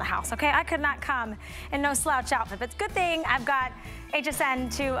Puck is in the house, okay? I could not come in no slouch outfit, but it's a good thing I've got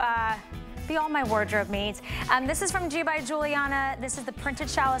HSN to be all my wardrobe needs. This is from G by Juliana. This is the printed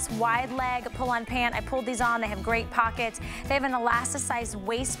chalice wide leg pull-on pant. I pulled these on. They have great pockets. They have an elasticized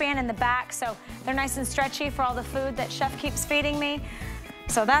waistband in the back, so they're nice and stretchy for all the food that Chef keeps feeding me.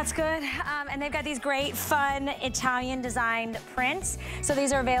 So that's good. And they've got these great, fun, Italian designed prints. So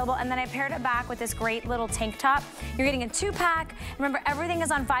these are available. And then I paired it back with this great little tank top. You're getting a 2-pack. Remember, everything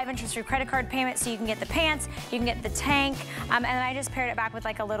is on 5 interest-free credit card payment. So you can get the pants, you can get the tank. And then I just paired it back with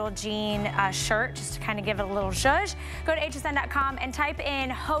like a little jean shirt, just to kind of give it a little zhuzh. Go to hsn.com and type in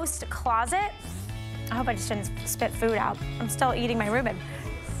host closet. I hope I just didn't spit food out. I'm still eating my Reuben.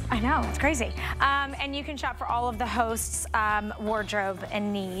 I know, it's crazy. And you can shop for all of the hosts' wardrobe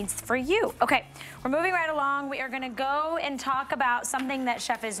and needs for you. Okay, we're moving right along. We are gonna go and talk about something that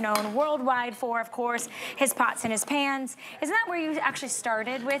Chef is known worldwide for, of course, his pots and his pans. Isn't that where you actually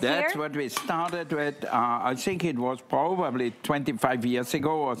started with here? That's what we started with. I think it was probably 25 years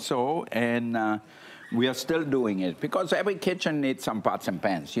ago or so, and we are still doing it because every kitchen needs some pots and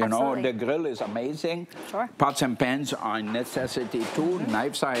pans. You know, the grill is amazing. Sure. Pots and pans are a necessity too.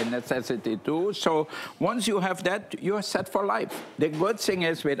 Knives are a necessity too. So once you have that, you're set for life. The good thing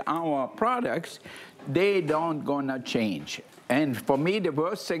is with our products, they don't gonna change. And for me, the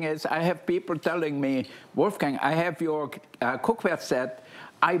worst thing is I have people telling me, Wolfgang, I have your cookware set.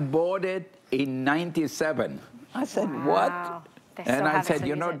 I bought it in '97. I said, what? And I said,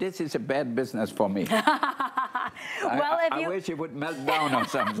 you know, this is a bad business for me. I wish it would melt down or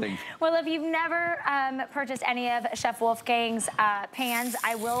something. Well, if you've never purchased any of Chef Wolfgang's pans,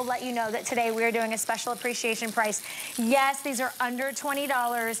 I will let you know that today we are doing a special appreciation price. Yes, these are under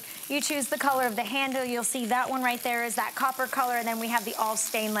 $20. You choose the color of the handle. You'll see that one right there is that copper color, and then we have the all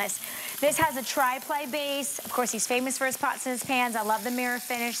stainless. This has a tri-ply base. Of course, he's famous for his pots and his pans. I love the mirror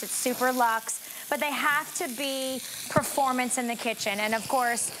finish. It's super luxe. But they have to be performance in the kitchen. And of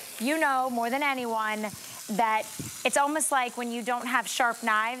course, you know more than anyone that it's almost like when you don't have sharp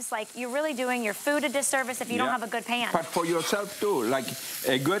knives, like you're really doing your food a disservice if you don't have a good pan. But for yourself too, like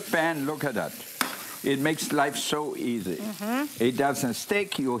a good pan, look at that. It makes life so easy. It doesn't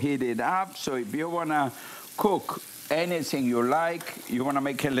stick, you heat it up. So if you wanna cook anything you like, you wanna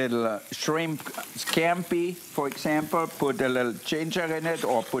make a little shrimp scampi, for example, put a little ginger in it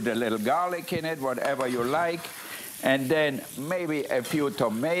or put a little garlic in it, whatever you like. And then maybe a few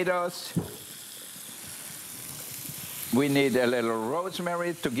tomatoes. We need a little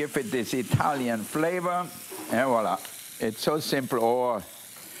rosemary to give it this Italian flavor. And voila, it's so simple. Or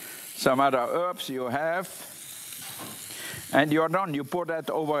some other herbs you have. And you're done. You put that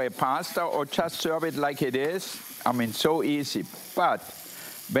over a pasta or just serve it like it is. I mean, so easy. But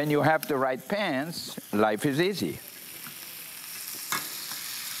when you have the right pans, life is easy.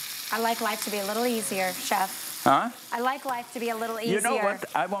 I like life to be a little easier, Chef. Huh? I like life to be a little easier. You know what?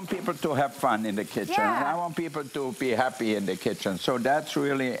 I want people to have fun in the kitchen. Yeah. And I want people to be happy in the kitchen. So that's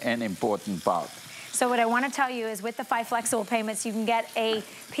really an important part. So what I want to tell you is with the 5 flexible payments, you can get a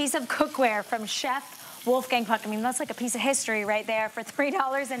piece of cookware from Chef Wolfgang Puck. I mean, that's like a piece of history right there for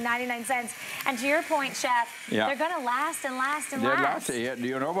 $3.99. And to your point, Chef, they're going to last and last and last.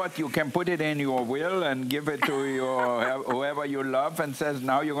 You know what? You can put it in your will and give it to your whoever you love and says,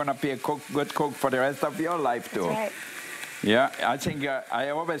 now you're going to be a good cook for the rest of your life, too. That's right. Yeah, I think I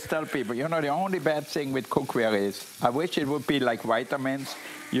always tell people, you know, the only bad thing with cookware is, I wish it would be like vitamins.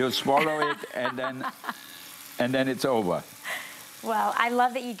 You swallow it and then it's over. Well, I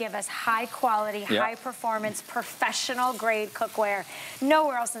love that you give us high quality, high performance, professional grade cookware.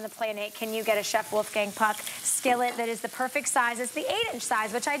 Nowhere else on the planet can you get a Chef Wolfgang Puck skillet that is the perfect size. It's the 8-inch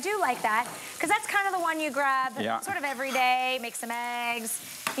size, which I do like that, because that's kind of the one you grab sort of every day, make some eggs.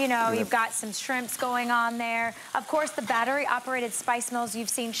 You know, you've got some shrimps going on there. Of course, the battery-operated spice mills you've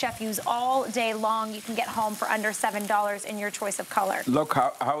seen Chef use all day long, you can get home for under $7 in your choice of color. Look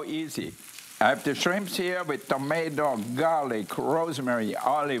how easy. I have the shrimps here with tomato, garlic, rosemary,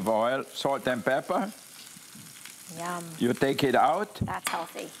 olive oil, salt and pepper. Yum. You take it out. That's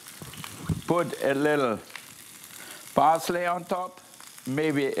healthy. Put a little parsley on top,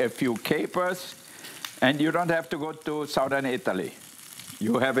 maybe a few capers, and you don't have to go to southern Italy.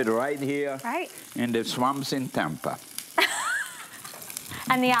 You have it right here in the swamps in Tampa.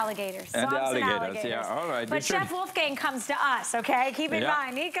 And the alligators. And Swamps the alligators, and alligators. yeah, all right. But Chef Wolfgang comes to us, okay? Keep in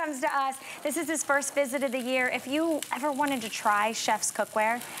mind, he comes to us. This is his first visit of the year. If you ever wanted to try Chef's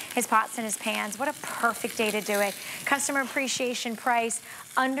cookware, his pots and his pans, what a perfect day to do it. Customer appreciation price,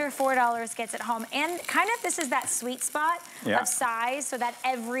 under $4 gets it home. And kind of this is that sweet spot of size, so that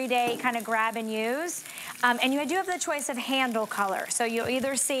everyday kind of grab and use. And you do have the choice of handle color. So you'll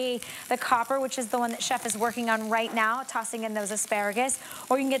either see the copper, which is the one that Chef is working on right now, tossing in those asparagus,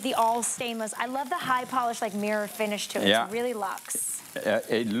 or you can get the all stainless. I love the high polish, like mirror finish to it. It's really luxe.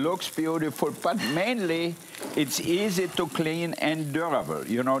 It looks beautiful, but mainly it's easy to clean and durable.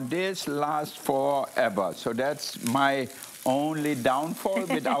 You know, this lasts forever. So that's my only downfall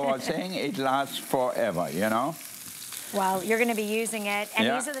with our saying it lasts forever, you know? Well, you're going to be using it. And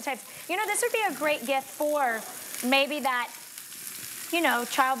these are the types, you know, this would be a great gift for maybe that, you know,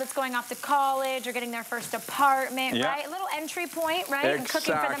 child that's going off to college or getting their first apartment, right? A little entry point, right? And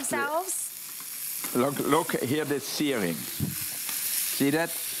cooking for themselves. Look here, the searing. See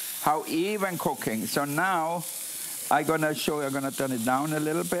that? How even cooking. So now I'm going to show you, I'm going to turn it down a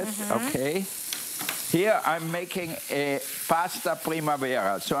little bit, okay? Here I'm making a pasta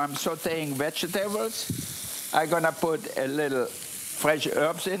primavera. So I'm sauteing vegetables. I'm going to put a little fresh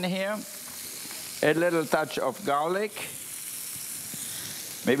herbs in here, a little touch of garlic,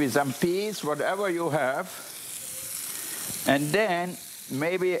 maybe some peas, whatever you have, and then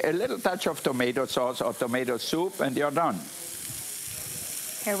maybe a little touch of tomato sauce or tomato soup, and you're done.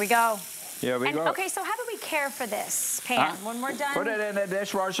 Here we go. Here we go. Okay, so how do we care for this pan when we're done? Put it in the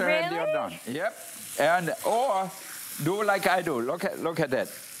dishwasher and you're done. Yep. And or do like I do. Look at that.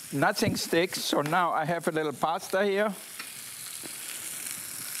 Nothing sticks. So now I have a little pasta here,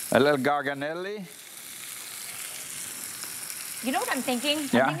 a little garganelli. You know what I'm thinking?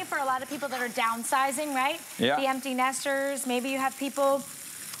 I'm thinking for a lot of people that are downsizing, right? The empty nesters. Maybe you have people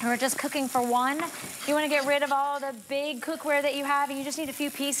who are just cooking for one. You want to get rid of all the big cookware that you have and you just need a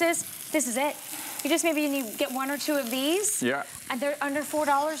few pieces. This is it. You just maybe need to get 1 or 2 of these. And they're under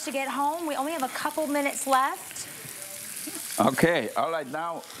 $4 to get home. We only have a couple minutes left. Okay, all right,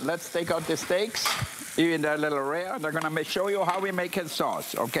 now let's take out the steaks. Even they're a little rare. They're gonna show you how we make a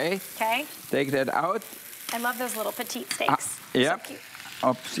sauce, okay? Okay. Take that out. I love those little petite steaks. Yep. So cute.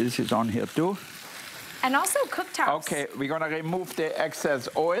 Oops, this is on here too. And also cooktops. Okay, we're gonna remove the excess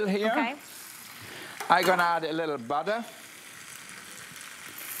oil here. Okay. I'm gonna add a little butter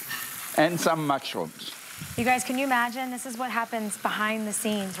and some mushrooms. You guys, can you imagine? This is what happens behind the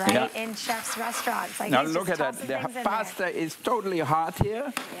scenes, right? Yeah. In chefs' restaurants. Like, Now look at that. The pasta is totally hot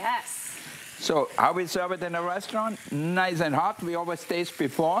here. Yes. So how we serve it in a restaurant? Nice and hot. We always taste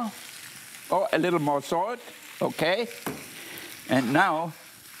before. Oh, a little more salt. Okay. And now,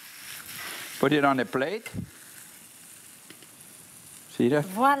 put it on a plate. See that?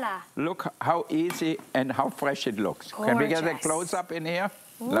 Voila. Look how easy and how fresh it looks. Gorgeous. Can we get a close-up in here?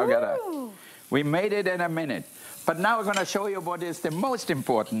 Look at that. We made it in a minute. But now we're going to show you what is the most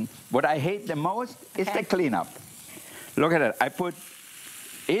important. What I hate the most is the cleanup. Look at it. I put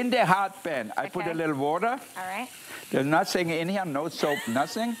in the hot pan, I put a little water. All right. There's nothing in here, no soap,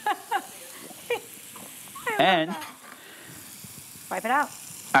 nothing. And wipe it out.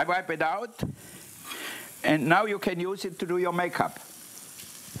 I wipe it out. And now you can use it to do your makeup.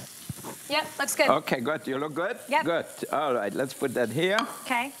 Yep, looks good. Okay, good. You look good? Yep. Good. All right, let's put that here.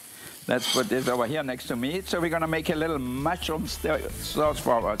 Okay. Let's put this over here next to me. So we're going to make a little mushroom sauce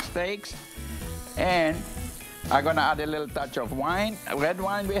for our steaks. And I'm going to add a little touch of wine. Red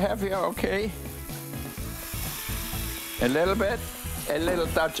wine we have here, okay. A little bit. A little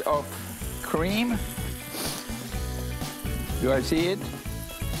touch of cream. Do I see it?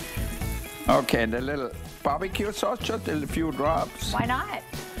 Okay, and a little barbecue sauce, just a few drops. Why not?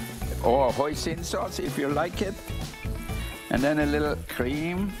 Or hoisin sauce if you like it. And then a little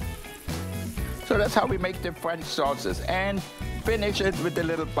cream. So that's how we make the French sauces. And finish it with a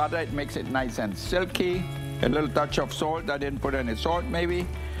little butter. It makes it nice and silky. A little touch of salt. I didn't put any salt maybe.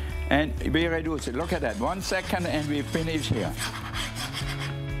 And we reduce it. Look at that. 1 second and we finish here.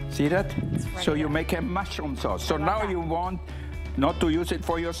 See that? So you make a mushroom sauce. So now you want not to use it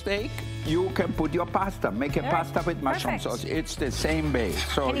for your steak. You can put your pasta. Make a pasta with mushroom sauce. It's the same base.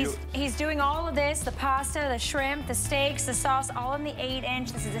 So and he's doing all of this, the pasta, the shrimp, the steaks, the sauce, all in the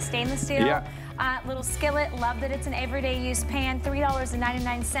 8-inch. This is a stainless steel little skillet. Love that it's an everyday use pan.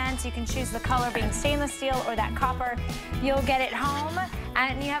 $3.99. You can choose the color being stainless steel or that copper. You'll get it home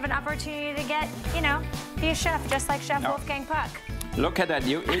and you have an opportunity to get, you know, be a chef just like Chef Wolfgang Puck. Look at that.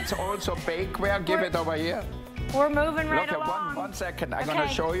 It's also bakeware. Give it over here. We're moving right along. along. One second. I'm going to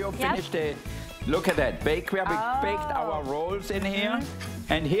show you. Finish the... Look at that. Bakeware. We baked our rolls in here.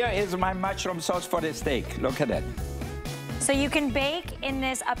 And here is my mushroom sauce for the steak. Look at that. So you can bake in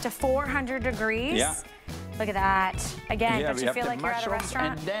this up to 400 degrees. Yeah. Look at that. Again, don't you feel like you're at a mushrooms,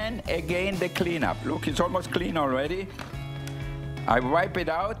 restaurant? and then again the cleanup. Look, it's almost clean already. I wipe it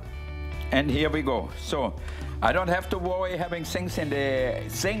out, and here we go. So I don't have to worry having things in the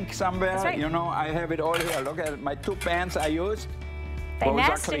sink somewhere. That's right. You know, I have it all here. Look at my 2 pans I used. They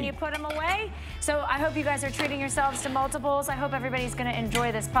nest and you put them away. So I hope you guys are treating yourselves to multiples. I hope everybody's going to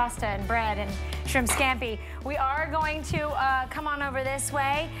enjoy this pasta and bread and shrimp scampi. We are going to come on over this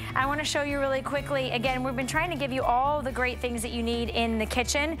way. I want to show you really quickly. Again, we've been trying to give you all the great things that you need in the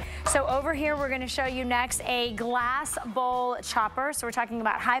kitchen. So over here, we're going to show you next a glass bowl chopper. So we're talking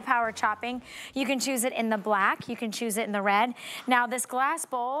about high power chopping. You can choose it in the black. You can choose it in the red. Now this glass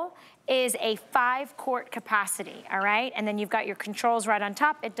bowl is a 5-quart capacity, all right? And then you've got your controls right on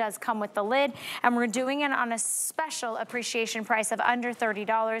top. It does come with the lid, and we're doing it on a special appreciation price of under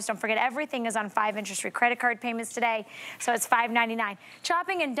 $30. Don't forget, everything is on 5 interest-free credit card payments today, so it's $5.99.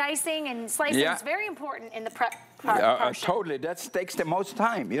 Chopping and dicing and slicing is very important in the prep part. Totally, that takes the most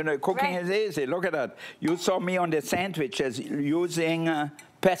time. You know, cooking is easy. Look at that. You saw me on the sandwiches using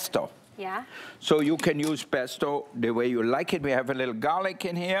pesto. Yeah. So you can use pesto the way you like it. We have a little garlic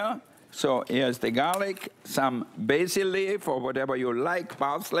in here. So here's the garlic, some basil leaf or whatever you like,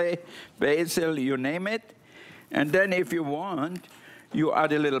 parsley, basil, you name it. And then if you want, you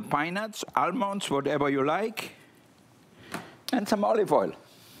add a little pine nuts, almonds, whatever you like, and some olive oil.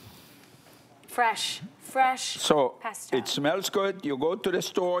 Fresh so pesto. It smells good. You go to the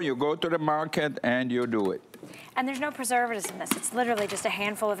store, you go to the market, and you do it. And there's no preservatives in this. It's literally just a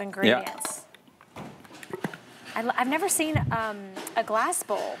handful of ingredients. I've never seen a glass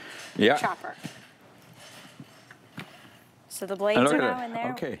bowl chopper. So the blades are now in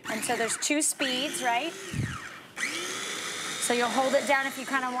there. Okay. And so there's 2 speeds, right? So you'll hold it down if you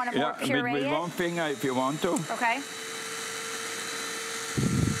kind of want to more puree with 1 finger if you want to. Okay.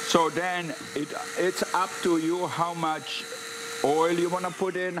 So then it's up to you how much oil you want to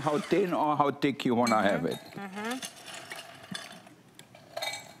put in, how thin or how thick you want to have it.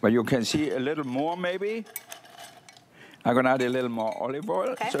 But you can see a little more maybe. I'm going to add a little more olive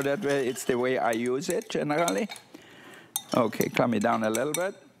oil, so that way it's the way I use it generally. Okay, calm it down a little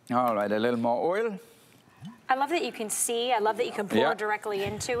bit. All right, a little more oil. I love that you can see. I love that you can pour directly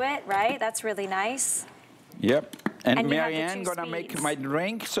into it, right? That's really nice. Yep. And Marianne gonna make my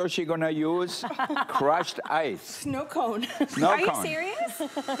drink, so she's gonna use crushed ice. Snow cone. Snow cone. Are you serious?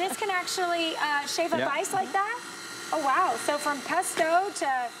 This can actually shave up ice like that? Oh, wow. So from pesto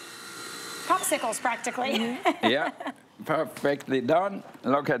to popsicles, practically. Yeah, perfectly done.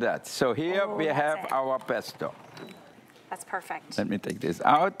 Look at that. So here we have our pesto. That's perfect. Let me take this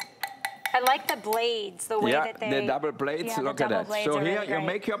out. I like the blades, the way that they... the double blades, look at that. So here really you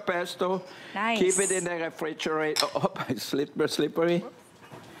make your pesto, keep it in the refrigerator. Oh, it's slippery. Save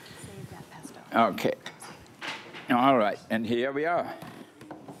that pesto. Okay. All right, and here we are.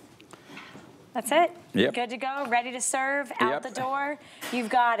 That's it. Yep. Good to go, ready to serve, out the door. You've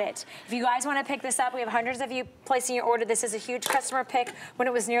got it. If you guys want to pick this up, we have hundreds of you placing your order. This is a huge customer pick when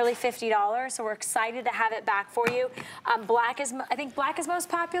it was nearly $50, so we're excited to have it back for you. I think black is most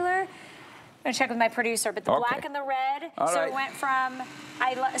popular. I'm gonna check with my producer, but the black and the red. It went from,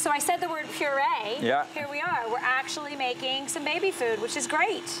 so I said the word puree. Yeah. Here we are. We're actually making some baby food, which is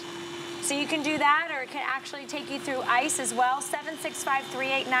great. So you can do that, or it can actually take you through ice as well.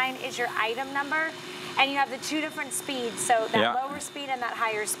 765389 is your item number. And you have the two different speeds, so that lower speed and that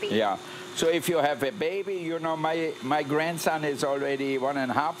higher speed. Yeah. So if you have a baby, you know, my grandson is already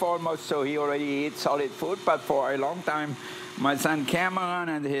 1.5 almost, so he already eats solid food. But for a long time, my son Cameron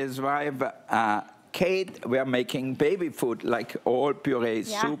and his wife Kate were making baby food, like all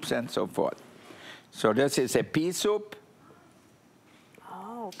purees, soups, and so forth. So this is a pea soup.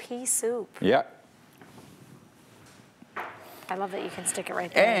 Oh, pea soup. Yeah. I love that you can stick it right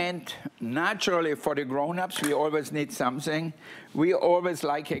there. And naturally, for the grown-ups, we always need something. We always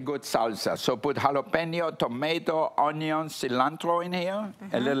like a good salsa. So put jalapeno, tomato, onions, cilantro in here,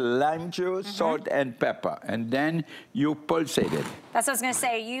 a little lime juice, salt, and pepper. And then you pulsate it. That's what I was going to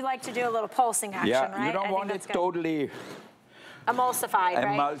say. You like to do a little pulsing action, right? You don't want it totally emulsified,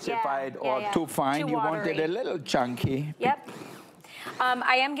 right? Emulsified or too fine. You want it a little chunky. Yep.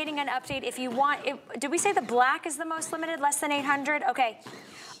 I am getting an update. If you want, did we say the black is the most limited, less than 800? Okay.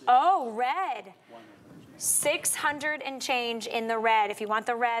 Oh, red. 600 and change in the red. If you want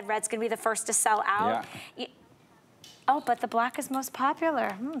the red, red's gonna be the first to sell out. Yeah. Oh, but the black is most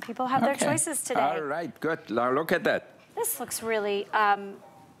popular. People have their choices today. All right, good. Now look at that. This looks really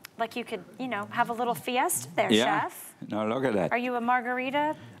like you could, you know, have a little fiesta there, Chef. Now look at that. Are you a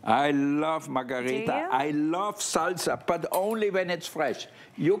margarita? I love margarita. I love salsa, but only when it's fresh.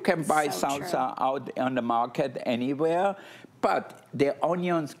 You can buy salsa out on the market anywhere, but the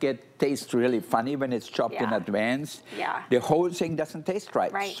onions taste really funny when it's chopped in advance. Yeah. The whole thing doesn't taste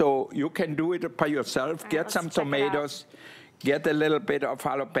right. So you can do it by yourself. Get some tomatoes, get a little bit of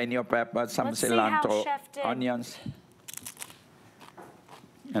jalapeno pepper, some cilantro, onions.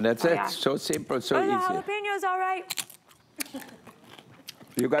 And that's it. So simple, so easy. The jalapeno's all right.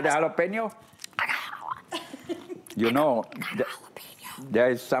 You got a jalapeno? I got a jalapeno. You know,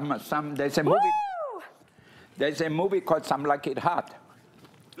 there's a movie. There's a movie called Some Like It Hot.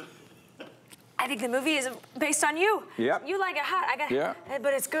 I think the movie is based on you. Yeah. You like it hot.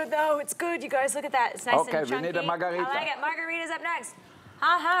 But it's good though. It's good. You guys look at that. It's nice and chunky. Okay, we need a margarita. I like it. Margarita's up next.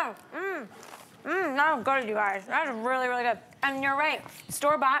 No, good, you guys. That's really, really good. And you're right.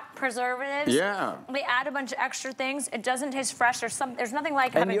 Store-bought preservatives. Yeah. They add a bunch of extra things. It doesn't taste fresh. There's nothing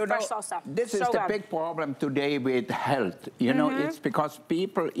like having fresh salsa. This is the big problem today with health. You know, it's because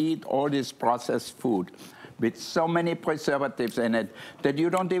people eat all this processed food with so many preservatives in it that you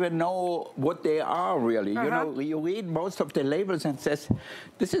don't even know what they are really. You know, you read most of the labels and says,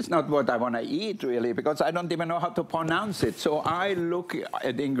 this is not what I want to eat really, because I don't even know how to pronounce it. So I look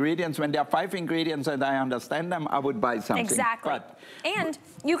at the ingredients. When there are 5 ingredients and I understand them, I would buy something. Exactly. And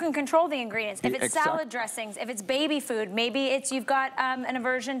you can control the ingredients. If it's salad dressings, if it's baby food, maybe it's you've got an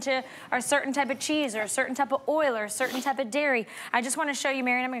aversion to a certain type of cheese or a certain type of oil or a certain type of dairy. I just want to show you,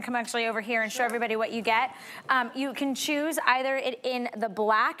 Marianne, I'm going to come actually over here and show everybody what you get. You can choose either it in the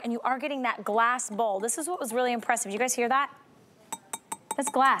black, and you are getting that glass bowl. This is what was really impressive. You guys hear that? That's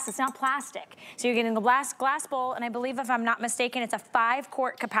glass, it's not plastic. So you're getting the glass bowl, and I believe if I'm not mistaken, it's a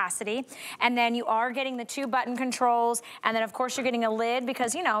 5-quart capacity. And then you are getting the 2 button controls, and then of course you're getting a lid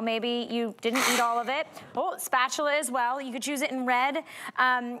because, you know, maybe you didn't eat all of it. Oh, spatula as well. You could choose it in red.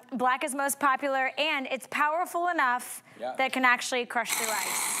 Black is most popular, and it's powerful enough that it can actually crush through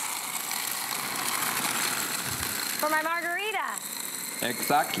ice. For my margarita.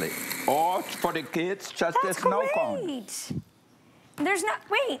 Exactly. Or for the kids, just a snow cone. There's no,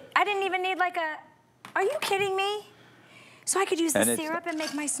 wait, I didn't even need like a, are you kidding me? So I could use the syrup and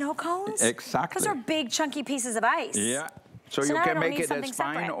make my snow cones? Exactly. Those are big chunky pieces of ice. Yeah. So you can make it as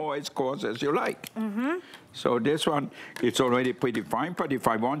fine or as coarse as you like. So this one, it's already pretty fine, but if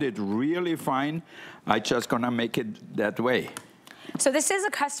I want it really fine, I'm just gonna make it that way. So this is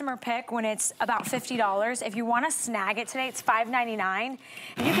a customer pick when it's about $50. If you want to snag it today, it's $5.99.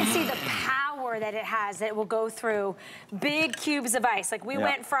 And you can see the power that it has, that it will go through big cubes of ice. Like we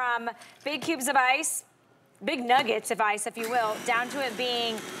went from big cubes of ice, big nuggets of ice, if you will, down to it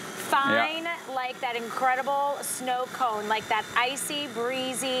being fine, like that incredible snow cone, like that icy,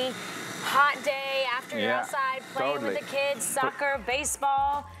 breezy, hot day after you're outside playing with the kids, soccer,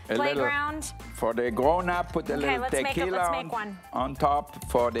 baseball, playground. For the grown-up, put a little tequila on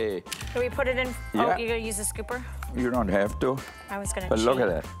top for the... Do we put it in? Oh, you're going to use a scooper? You don't have to. I was going to But look at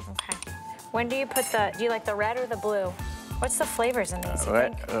that. Okay. When do you put the... Do you like the red or the blue? What's the flavors in these,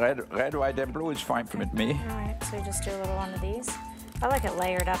 red, white, and blue is fine with me. All right, so you just do a little one of these. I like it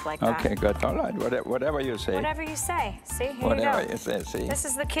layered up like that. Okay, good. All right, whatever you say. Whatever you say. See, here whatever you go. You say, see. This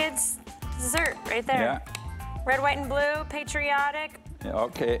is the kids' dessert right there. Yeah. Red, white, and blue, patriotic.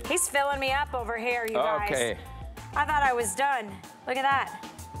 Okay. He's filling me up over here, you guys. Okay. I thought I was done. Look at that.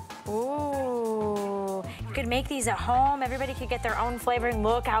 Ooh. You could make these at home. Everybody could get their own flavoring.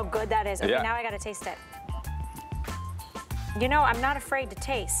 Look how good that is. Okay, now I gotta taste it. You know, I'm not afraid to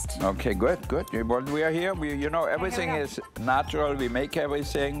taste. Okay, good. Well, we are here. You know, everything is natural. We make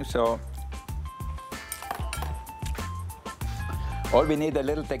everything, so. All we need a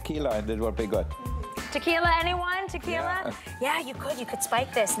little tequila and it will be good. Tequila, anyone? Tequila? Yeah, you could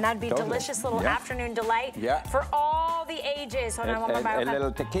spike this and that'd be a delicious little afternoon delight for all the ages. Hold on, a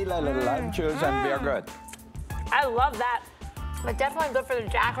little tequila, a little lime juice, and we are good. I love that. But definitely good for the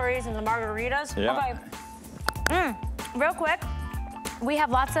daiquiris and the margaritas. Yeah. Okay. Real quick, we have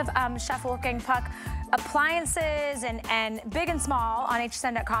lots of Chef Wolfgang Puck appliances and big and small on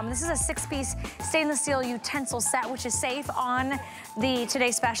hsn.com. This is a 6-piece stainless steel utensil set, which is safe on the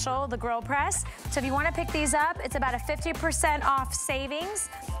Today Special, the grill press. So if you want to pick these up, it's about a 50% off savings.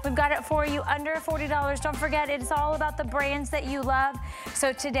 We've got it for you under $40. Don't forget, it's all about the brands that you love.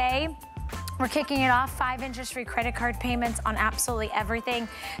 So today, we're kicking it off, 5 interest-free credit card payments on absolutely everything.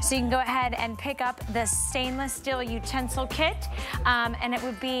 So you can go ahead and pick up the stainless steel utensil kit. And it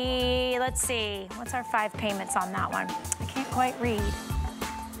would be, let's see, what's our 5 payments on that one? I can't quite read.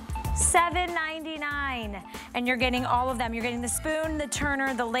 $7.99, and you're getting all of them. You're getting the spoon, the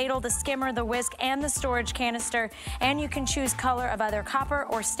turner, the ladle, the skimmer, the whisk, and the storage canister, and you can choose color of either copper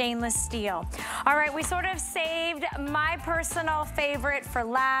or stainless steel. All right, we sort of saved my personal favorite for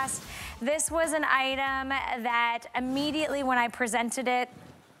last. This was an item that immediately when I presented it,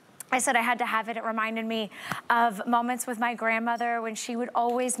 I said I had to have it. It reminded me of moments with my grandmother when she would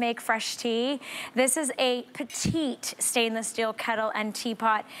always make fresh tea. This is a petite stainless steel kettle and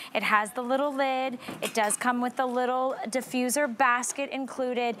teapot. It has the little lid. It does come with the little diffuser basket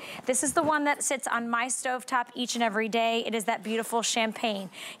included. This is the one that sits on my stovetop each and every day. It is that beautiful champagne.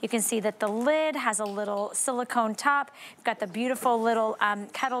 You can see that the lid has a little silicone top. We've got the beautiful little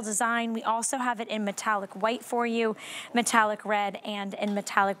kettle design. We also have it in metallic white for you, metallic red, and in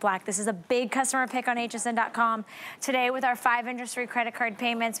metallic black. This is a big customer pick on hsn.com. Today with our 5 interest-free credit card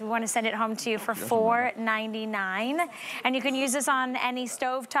payments, we want to send it home to you for $4.99. And you can use this on any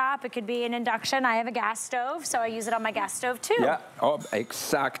stove top. It could be an induction. I have a gas stove, so I use it on my gas stove too. Yeah,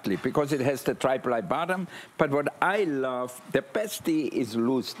 exactly, because it has the tri-ply bottom. But what I love, the best tea is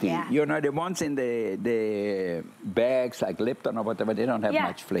loose tea. Yeah. You know, the ones in the bags like Lipton or whatever, they don't have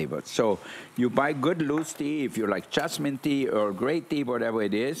much flavor. So you buy good loose tea, if you like jasmine tea or grey tea, whatever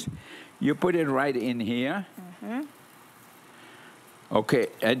it is. You put it right in here. Okay,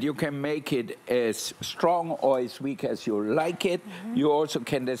 and you can make it as strong or as weak as you like it. You also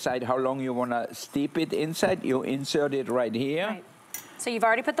can decide how long you want to steep it inside. You insert it right here. Right. So you've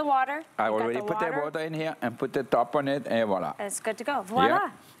already put the water. I already put the water in here and put the top on it, and voila. It's good to go. Voila. Yeah,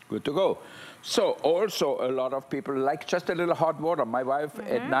 good to go. So also a lot of people like just a little hot water. My wife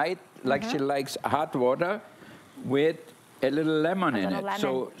at night, she likes hot water with a little lemon in it.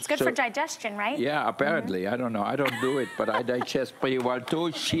 So it's good for digestion, right? Yeah, apparently. I don't know. I don't do it, but I digest pretty well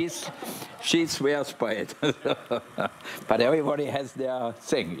too. She swears by it. But everybody has their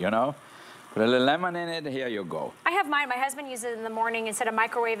thing, you know. Put a little lemon in it, here you go. I have mine. My husband uses it in the morning instead of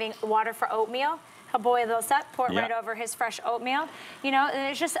microwaving water for oatmeal. He'll boil those up, pour it right over his fresh oatmeal. You know,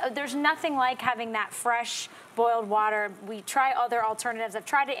 there's nothing like having that fresh boiled water. We try other alternatives. I've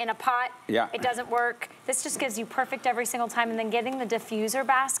tried it in a pot. Yeah. It doesn't work. This just gives you perfect every single time. And then getting the diffuser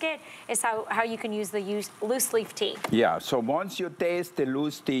basket is how you can use the loose leaf tea. Yeah, so once you taste the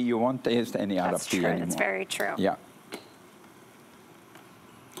loose tea, you won't taste any other tea anymore. That's very true. Yeah.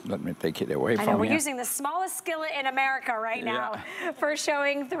 Let me take it away from I know, we're here. using the smallest skillet in America right now for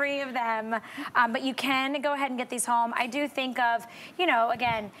showing 3 of them. But you can go ahead and get these home. I do think of, you know,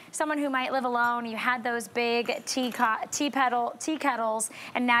 again, someone who might live alone, you had those big tea kettles,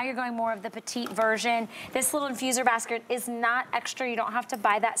 and now you're going more of the petite version. This little infuser basket is not extra. You don't have to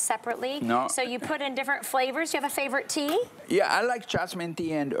buy that separately. No. So you put in different flavors. Do you have a favorite tea? Yeah, I like jasmine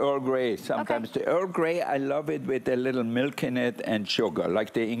tea and Earl Grey sometimes. The Earl Grey, I love it with a little milk in it and sugar,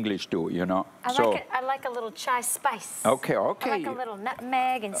 like the English do, you know. I like a little chai spice. Okay. I like a little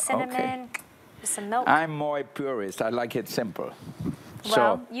nutmeg and cinnamon with some milk. I'm more a purist. I like it simple.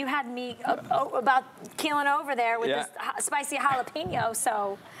 Well, you had me about keeling over there with this spicy jalapeno,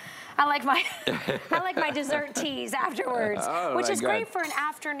 so I like my dessert teas afterwards, which is great for an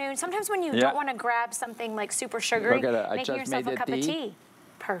afternoon. Sometimes when you don't want to grab something like super sugary, making yourself a cup of tea.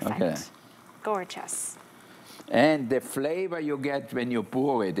 Perfect. Okay. Gorgeous. And the flavor you get when you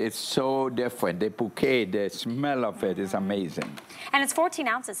pour it, it's so different. The bouquet, the smell of it is amazing. And it's 14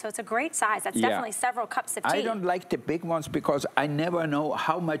 ounces, so it's a great size. That's definitely several cups of tea. I don't like the big ones because I never know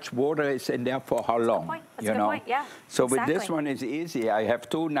how much water is in there for how long. That's a good point, yeah. So with this one, it's easy. I have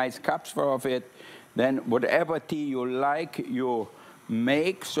 2 nice cups full of it. Then whatever tea you like, you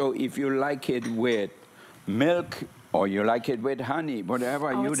make. So if you like it with milk, or you like it with honey,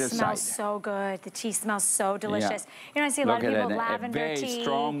 whatever you decide. It smells so good. The tea smells so delicious. You know, I see a lot of people lavender tea. A very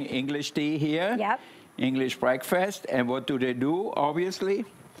strong English tea here. Yep. English breakfast. And what do they do, obviously?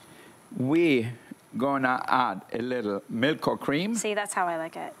 We gonna add a little milk or cream. See, that's how I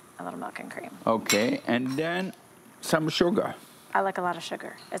like it. A little milk and cream. Okay, and then some sugar. I like a lot of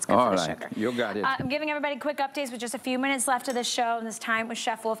sugar. It's good for the sugar. You got it. I'm giving everybody quick updates with just a few minutes left of the show and this time with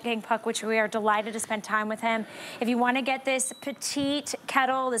Chef Wolfgang Puck, which we are delighted to spend time with him. If you want to get this petite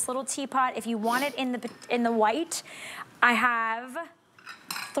kettle, this little teapot, if you want it in the white, I have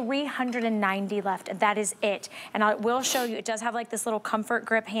 390 left, and that is it. And I will show you, it does have like this little comfort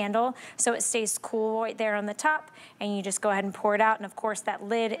grip handle, so it stays cool right there on the top, and you just go ahead and pour it out, and of course that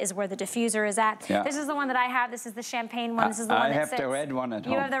lid is where the diffuser is at. Yeah. This is the one that I have. This is the champagne one. This is the one that sits. I have the red one at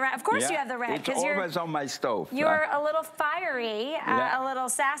home. You have the red, of course you have the red. It's always on my stove. You're a little fiery, a little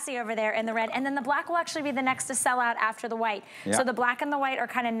sassy over there in the red, and then the black will actually be the next to sell out after the white. So the black and the white are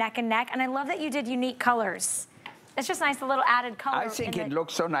kind of neck and neck, and I love that you did unique colors. It's just nice, a little added color. I think it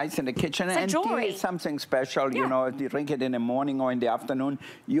looks so nice in the kitchen. It's and jewelry. Tea is something special. You know, if you drink it in the morning or in the afternoon,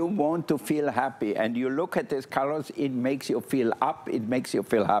 you want to feel happy. And you look at these colors, it makes you feel up, it makes you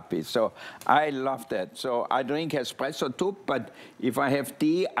feel happy. So I love that. So I drink espresso too, but if I have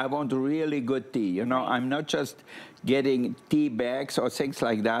tea, I want really good tea. You know, I'm not just getting tea bags or things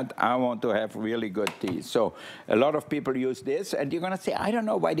like that. I want to have really good tea. So a lot of people use this, and you're going to say, I don't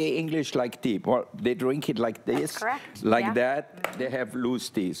know why the English like tea. Well, they drink it like this. That's correct. Like that, they have loose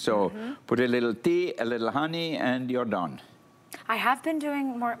tea. So put a little tea, a little honey, and you're done. I have been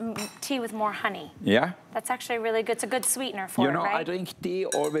doing more tea with more honey. Yeah? That's actually really good. It's a good sweetener for it, right? I drink tea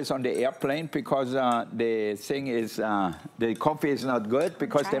always on the airplane because the thing is, the coffee is not good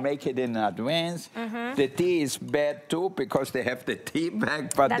because they make it in advance. The tea is bad too because they have the tea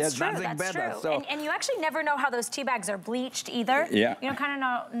bag, but there's nothing better. So. And you actually never know how those tea bags are bleached either. Yeah. You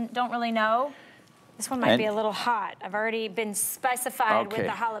don't really know. This one might be a little hot. I've already been specified with the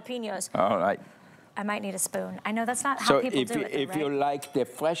jalapenos. All right. I might need a spoon. I know that's not how people do it. So if you like the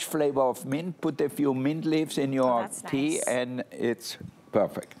fresh flavor of mint, put a few mint leaves in your tea, and it's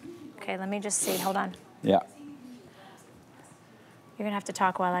perfect. Okay, let me just see. Hold on. Yeah. You're gonna have to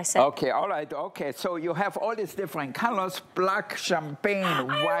talk while I say. Okay, all right, okay. So you have all these different colors: black, champagne,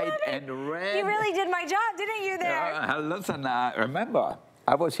 white, and red. You really did my job, didn't you? There. Listen, remember,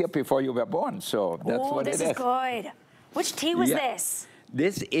 I was here before you were born, so that's what it is. This is good. Which tea was this?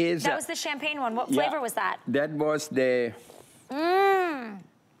 This is... That was the champagne one. What flavor was that? That was the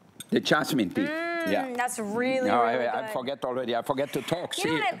jasmine tea. That's really, really good. I forget already. I forget to talk.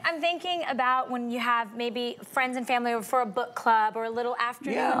 You know what I'm thinking about when you have maybe friends and family over for a book club or a little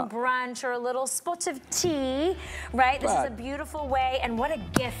afternoon brunch or a little spot of tea, right? This is a beautiful way, and what a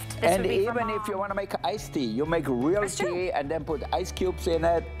gift this would be for Mom. And even if you want to make iced tea, you make real tea and then put ice cubes in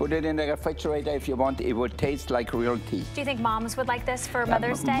it, put it in the refrigerator if you want. It would taste like real tea. Do you think moms would like this for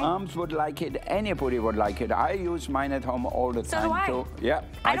Mother's Day? Moms would like it. Anybody would like it. I use mine at home all the time too. Yeah.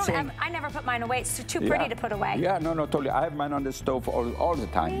 I don't I never put mine away. It's too pretty to put away. Yeah, no, totally. I have mine on the stove all the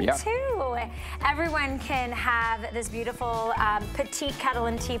time. Me too. Everyone can have this beautiful petite kettle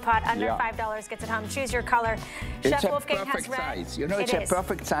and teapot. Under $5 gets it home. Choose your color. Chef Wolfgang has red. Size. You know, it's a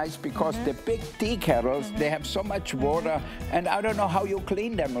perfect size because the big tea kettles, they have so much water, and I don't know how you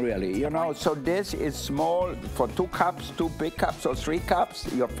clean them really, you know. So this is small for 2 cups, 2 big cups or 3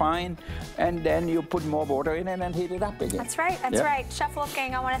 cups, you're fine. And then you put more water in it and heat it up again. That's right, that's right. Chef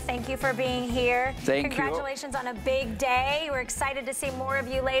Wolfgang, I want to thank you for being here. Congratulations on a big day. We're excited to see more of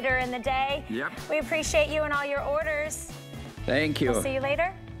you later in the day. Yep. We appreciate you and all your orders. Thank you. We'll see you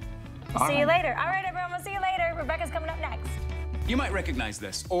later. See you later. All right, everyone, we'll see you later. Rebecca's coming up next. You might recognize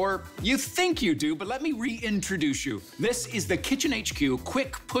this, or you think you do, but let me reintroduce you. This is the Kitchen HQ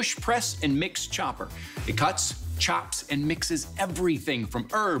Quick Push Press and Mix Chopper. It cuts, chops, and mixes everything from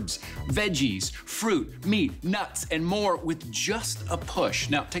herbs, veggies, fruit, meat, nuts, and more with just a push.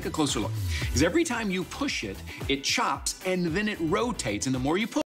 Now, take a closer look, because every time you push it, it chops and then it rotates, and the more you push,